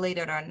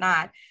stimulated or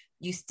not.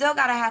 You still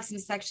got to have some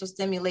sexual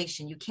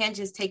stimulation. You can't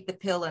just take the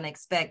pill and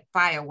expect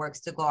fireworks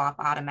to go off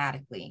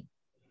automatically.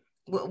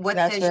 What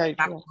says you,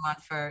 Dr.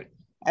 Montford?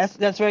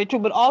 That's very true.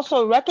 But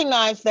also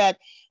recognize that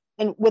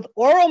with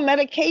oral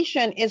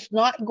medication, it's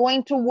not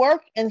going to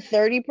work in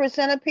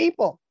 30% of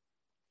people.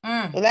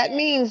 So that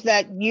means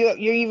that you're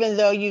even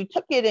though you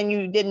took it and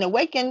you didn't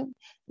awaken,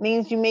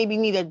 means you maybe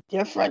need a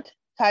different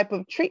type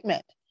of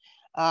treatment.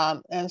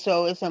 And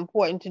so it's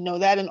important to know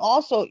that. And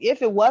also,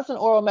 if it was an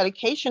oral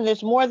medication,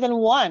 there's more than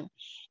one,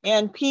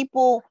 and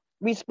people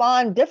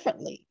respond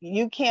differently.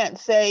 You can't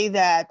say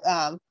that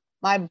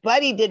my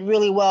buddy did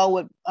really well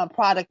with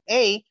product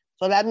A,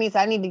 so that means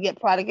I need to get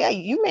product A.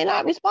 You may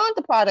not respond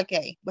to product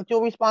A, but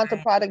you'll respond to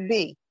product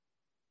B.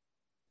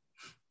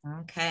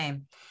 Okay.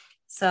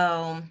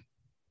 So,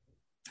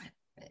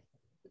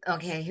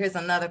 okay, here's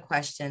another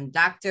question.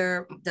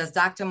 Does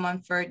Dr.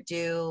 Montford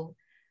do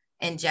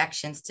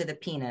injections to the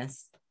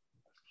penis?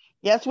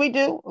 Yes, we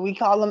do. We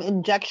call them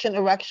injection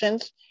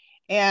erections.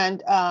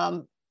 And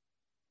I'm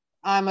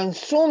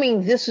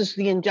assuming this is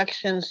the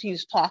injections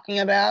he's talking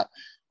about.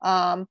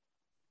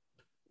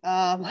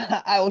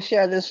 I will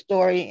share this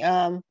story.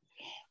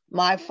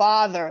 My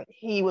father,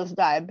 he was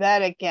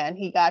diabetic and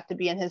he got to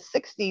be in his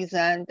 60s.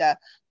 And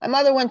my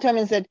mother went to him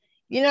and said,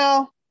 you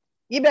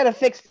better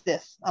fix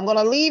this. I'm going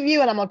to leave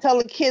you and I'm going to tell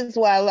the kids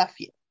why I left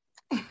you.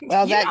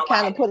 Well, that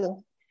kind of put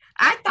him.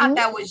 I thought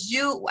that was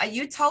you.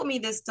 You told me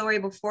this story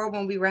before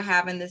when we were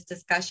having this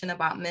discussion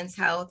about men's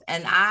health,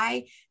 and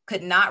I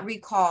could not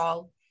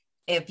recall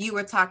if you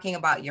were talking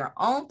about your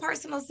own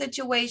personal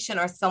situation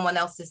or someone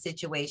else's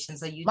situation.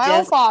 So you my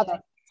own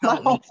father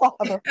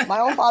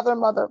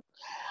and mother.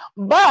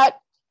 But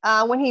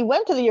when he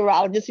went to the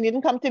urologist, he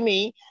didn't come to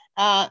me,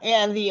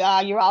 and the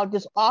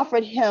urologist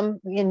offered him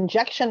the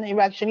injection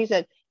erection. He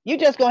said, you're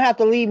just going to have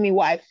to leave me,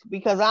 wife,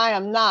 because I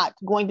am not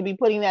going to be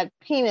putting that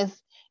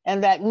penis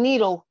and that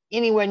needle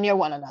anywhere near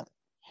one another.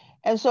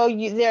 And so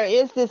there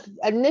is this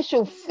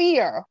initial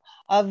fear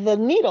of the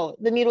needle.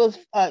 The needle is,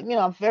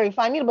 a very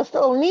fine needle, but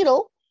still a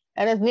needle,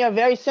 and it's near a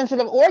very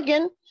sensitive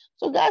organ.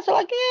 So guys are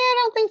like, yeah, I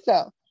don't think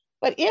so.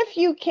 But if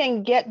you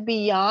can get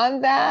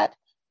beyond that,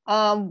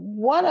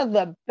 one of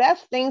the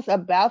best things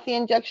about the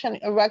injection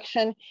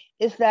erection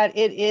is that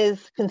it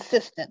is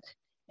consistent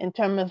in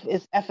terms of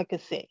its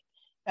efficacy.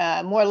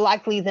 More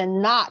likely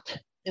than not,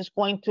 it's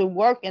going to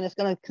work, and it's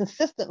going to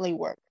consistently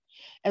work.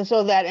 And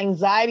so that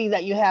anxiety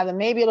that you have, and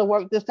maybe it'll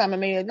work this time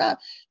and maybe not,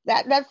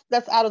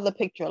 that's out of the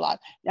picture a lot.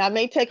 Now, it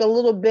may take a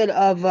little bit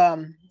of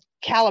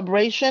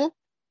calibration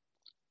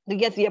to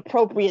get the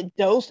appropriate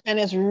dose. And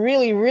it's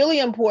really, really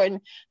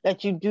important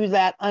that you do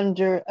that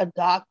under a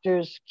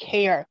doctor's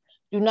care.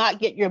 Do not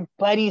get your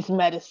buddy's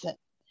medicine,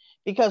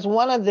 because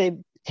one of the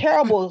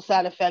terrible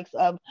side effects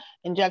of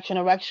injection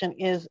erection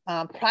is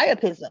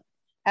priapism,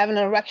 having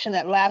an erection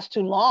that lasts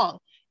too long.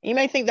 You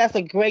may think that's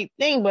a great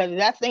thing, but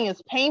that thing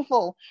is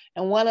painful.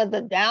 And one of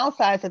the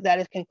downsides of that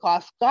is can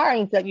cause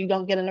scarring that you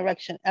don't get an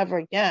erection ever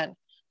again.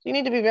 So you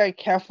need to be very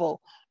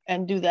careful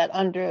and do that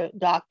under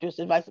doctor's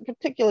advice,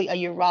 particularly a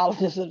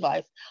urologist's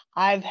advice.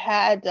 I've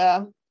had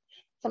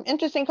some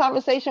interesting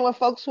conversation with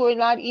folks who are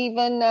not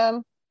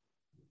even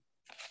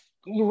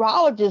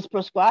urologists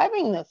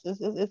prescribing this.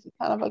 It's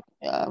kind of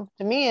a,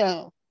 to me,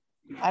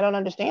 I don't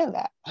understand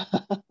that.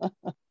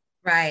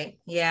 Right.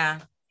 Yeah.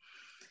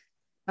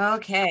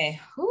 Okay.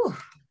 Whew.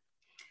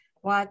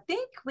 Well, I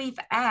think we've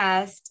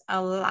asked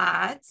a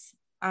lot.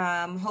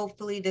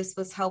 Hopefully this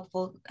was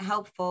helpful.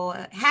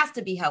 It has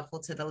to be helpful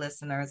to the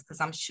listeners,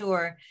 because I'm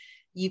sure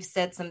you've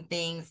said some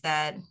things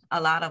that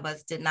a lot of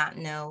us did not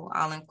know.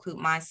 I'll include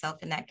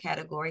myself in that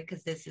category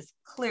because this is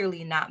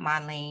clearly not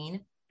my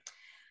lane.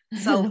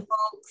 So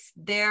folks,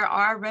 there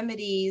are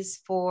remedies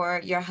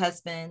for your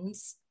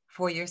husbands,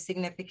 for your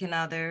significant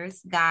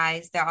others.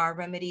 Guys, there are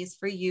remedies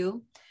for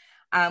you.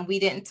 We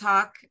didn't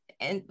talk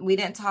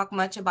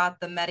much about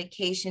the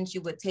medications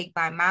you would take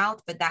by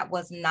mouth, but that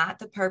was not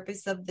the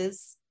purpose of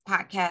this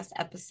podcast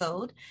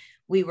episode.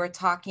 We are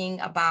talking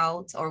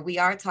about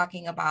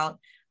erectile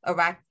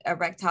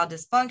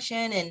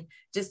dysfunction, and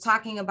just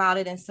talking about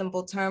it in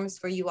simple terms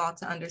for you all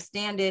to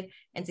understand it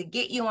and to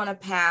get you on a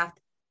path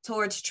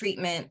towards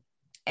treatment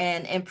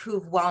and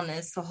improve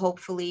wellness. So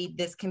hopefully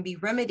this can be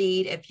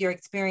remedied if you're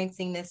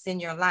experiencing this in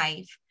your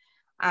life.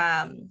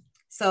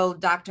 So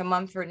Dr.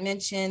 Montford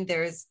mentioned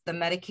there's the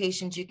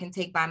medications you can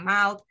take by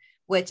mouth,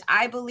 which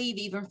I believe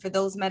even for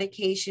those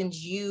medications,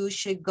 you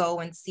should go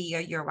and see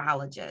a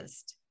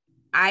urologist.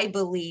 I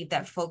believe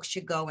that folks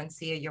should go and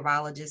see a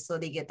urologist so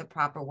they get the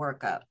proper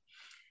workup.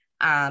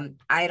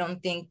 I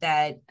don't think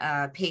that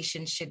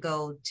patients should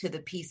go to the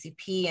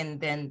PCP and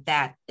then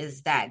that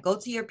is that. Go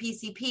to your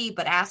PCP,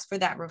 but ask for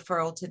that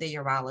referral to the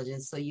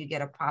urologist so you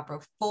get a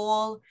proper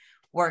full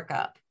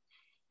workup.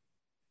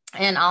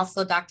 And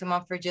also, Dr.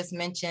 Montford just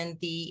mentioned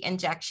the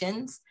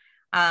injections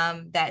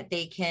that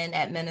they can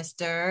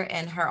administer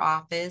in her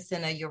office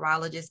and a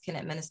urologist can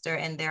administer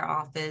in their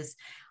office.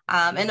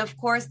 And of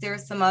course,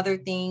 there's some other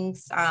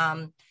things.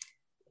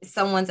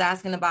 Someone's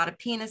asking about a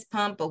penis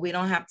pump, but we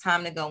don't have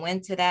time to go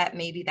into that.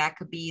 Maybe that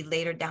could be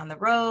later down the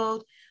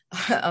road,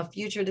 a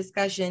future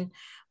discussion.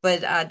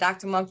 But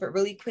Dr. Montford,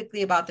 really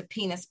quickly about the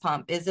penis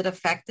pump. Is it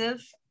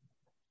effective?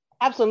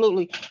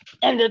 Absolutely.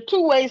 And there are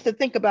two ways to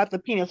think about the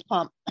penis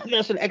pump.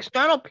 There's an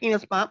external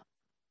penis pump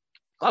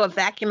called a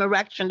vacuum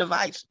erection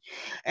device.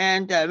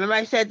 And remember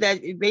I said that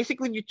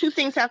basically two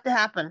things have to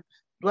happen.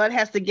 Blood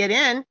has to get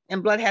in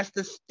and blood has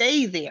to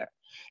stay there.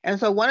 And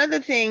so one of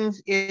the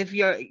things, if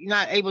you're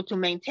not able to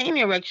maintain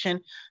the erection,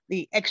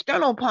 the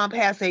external pump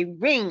has a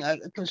ring, a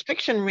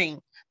constriction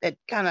ring that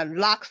kind of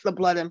locks the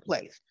blood in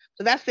place.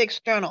 So that's the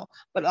external.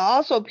 But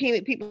also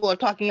people are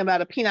talking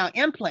about a penile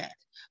implant,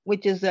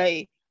 which is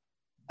a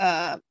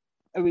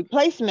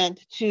replacement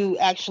to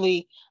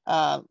actually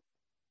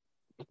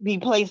be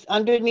placed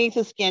underneath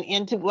the skin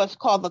into what's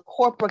called the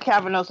corpora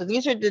cavernosa.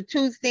 These are the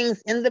two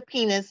things in the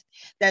penis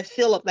that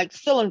fill up like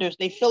cylinders.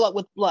 They fill up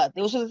with blood.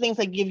 Those are the things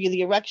that give you the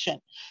erection.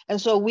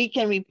 And so we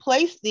can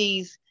replace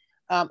these,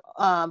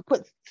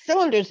 put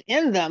cylinders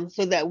in them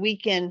so that we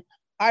can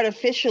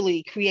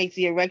artificially create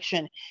the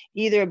erection,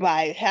 either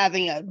by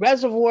having a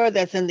reservoir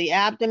that's in the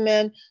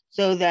abdomen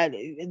so that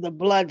the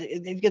blood,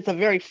 it gets a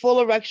very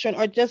full erection,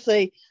 or just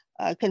a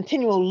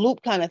continual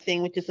loop kind of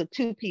thing, which is a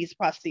two-piece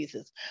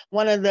prosthesis.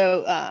 One of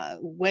the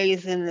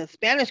ways in the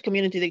Spanish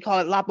community, they call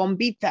it la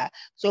bombita.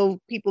 So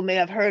people may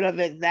have heard of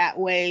it that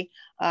way,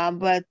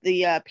 but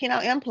the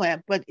penile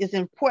implant. But it's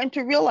important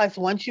to realize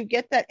once you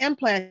get that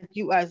implant,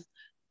 you are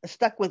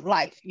stuck with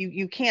life.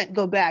 You can't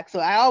go back. So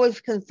I always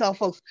can tell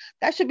folks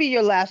that should be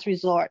your last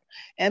resort.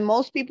 And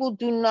most people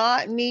do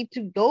not need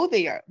to go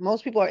there.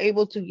 Most people are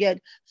able to get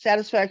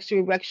satisfactory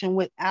erection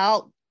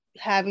without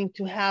having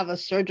to have a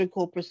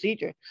surgical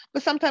procedure,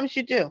 but sometimes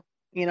you do.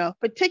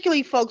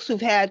 particularly folks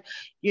who've had,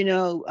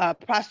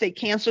 prostate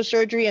cancer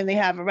surgery and they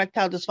have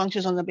erectile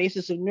dysfunctions on the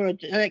basis of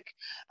neurogenic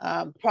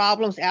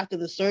problems after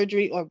the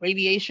surgery or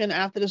radiation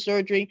after the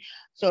surgery.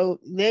 So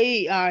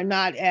they are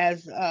not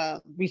as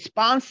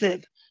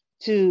responsive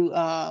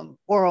to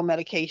oral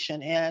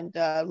medication and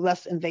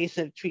less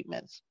invasive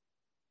treatments.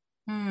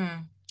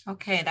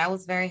 Okay, that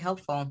was very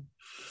helpful.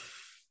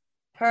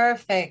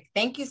 Perfect.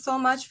 Thank you so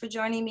much for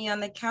joining me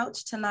on the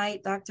couch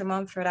tonight, Dr.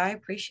 Montford. I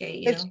appreciate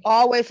you. It's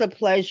always a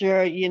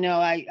pleasure.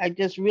 I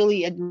just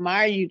really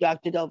admire you,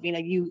 Dr.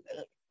 Delvina. You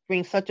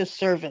bring such a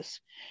service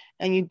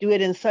and you do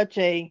it in such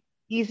a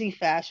easy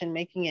fashion,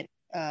 making it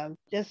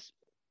just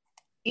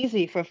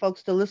easy for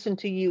folks to listen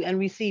to you and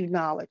receive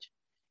knowledge.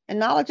 And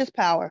knowledge is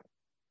power.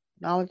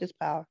 Knowledge is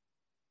power.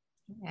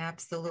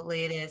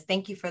 Absolutely it is.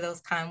 Thank you for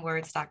those kind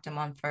words, Dr.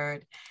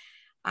 Montford.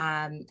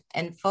 And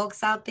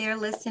folks out there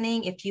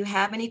listening, if you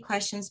have any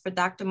questions for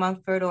Dr.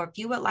 Montford, or if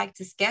you would like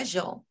to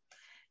schedule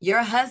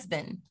your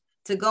husband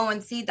to go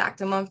and see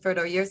Dr. Montford,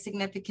 or your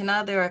significant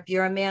other, or if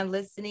you're a man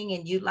listening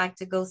and you'd like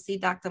to go see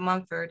Dr.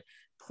 Montford,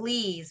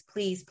 please,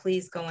 please,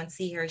 please go and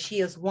see her. She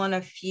is one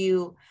of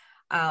few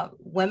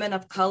women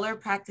of color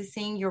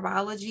practicing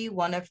urology,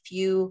 one of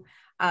few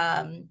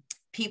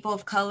people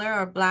of color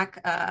or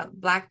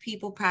Black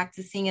people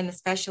practicing in the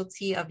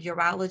specialty of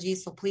urology.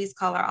 So please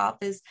call our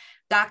office.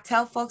 Doc,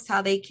 tell folks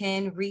how they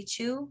can reach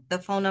you, the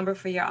phone number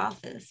for your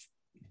office.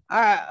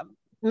 Our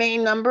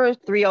main number is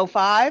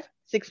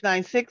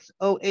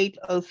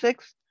 305-696-0806.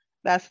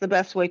 That's the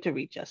best way to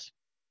reach us.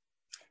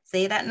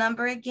 Say that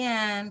number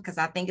again, because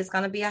I think it's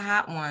going to be a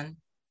hot one.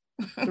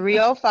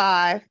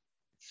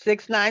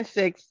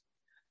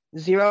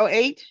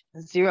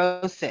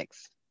 305-696-0806.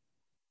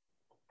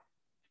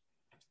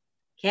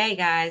 Okay,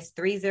 guys,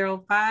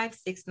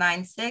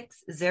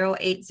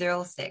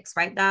 305-696-0806.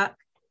 Right, Doc?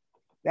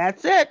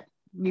 That's it.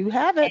 You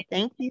have it.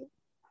 Thank you.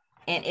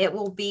 And it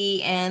will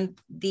be in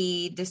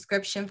the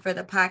description for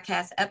the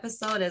podcast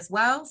episode as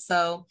well.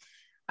 So,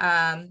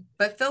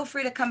 but feel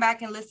free to come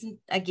back and listen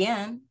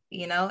again.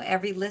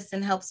 Every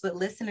listen helps with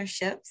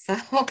listenership. So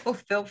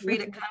feel free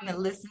to come and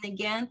listen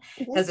again,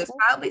 because there's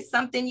probably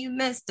something you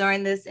missed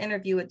during this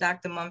interview with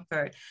Dr.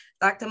 Montford.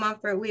 Dr.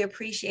 Montford, we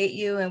appreciate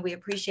you and we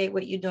appreciate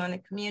what you do in the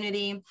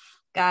community.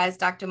 Guys,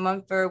 Dr.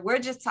 Montford, we're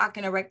just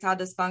talking erectile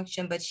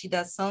dysfunction, but she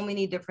does so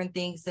many different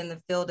things in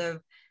the field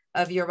of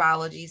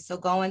urology. So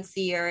go and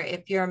see her.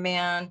 If you're a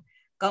man,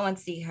 go and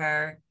see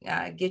her.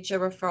 Get your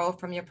referral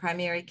from your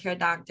primary care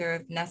doctor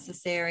if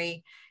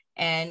necessary,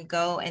 and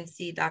go and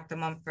see Dr.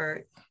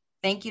 Montford.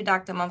 Thank you,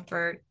 Dr.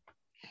 Montford.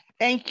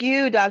 Thank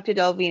you, Dr.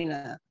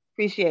 Delvina.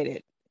 Appreciate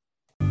it.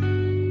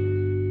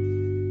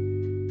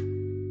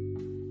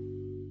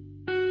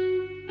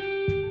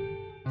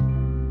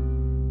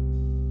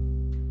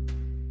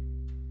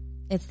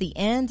 It's the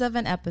end of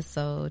an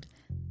episode.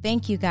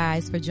 Thank you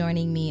guys for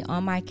joining me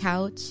on my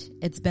couch.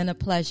 It's been a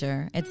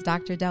pleasure. It's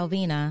Dr.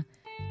 Delvina.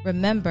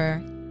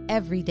 Remember,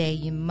 every day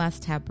you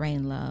must have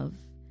brain love.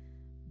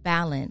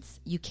 Balance.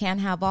 You can't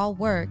have all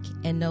work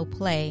and no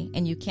play,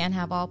 and you can't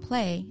have all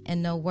play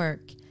and no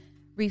work.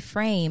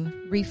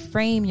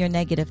 Reframe your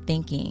negative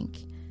thinking.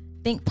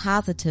 Think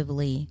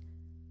positively.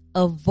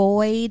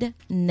 Avoid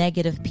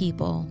negative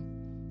people.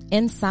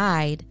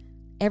 Inside,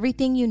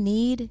 everything you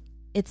need,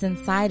 it's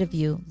inside of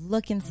you.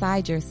 Look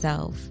inside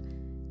yourself.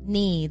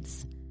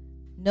 Needs.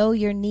 Know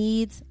your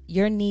needs.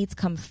 Your needs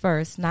come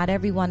first, not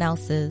everyone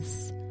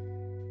else's.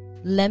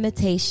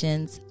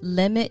 Limitations.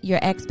 Limit your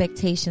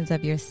expectations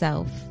of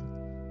yourself.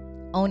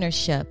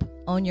 Ownership.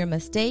 Own your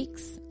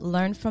mistakes,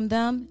 learn from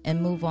them,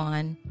 and move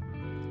on.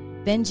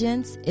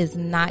 Vengeance is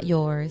not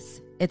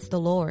yours. It's the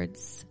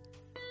Lord's.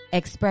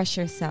 Express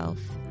yourself.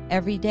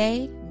 Every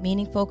day,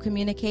 meaningful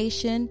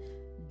communication.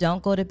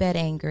 Don't go to bed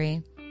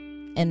angry.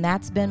 And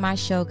that's been my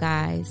show,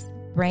 guys.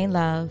 Brain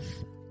love.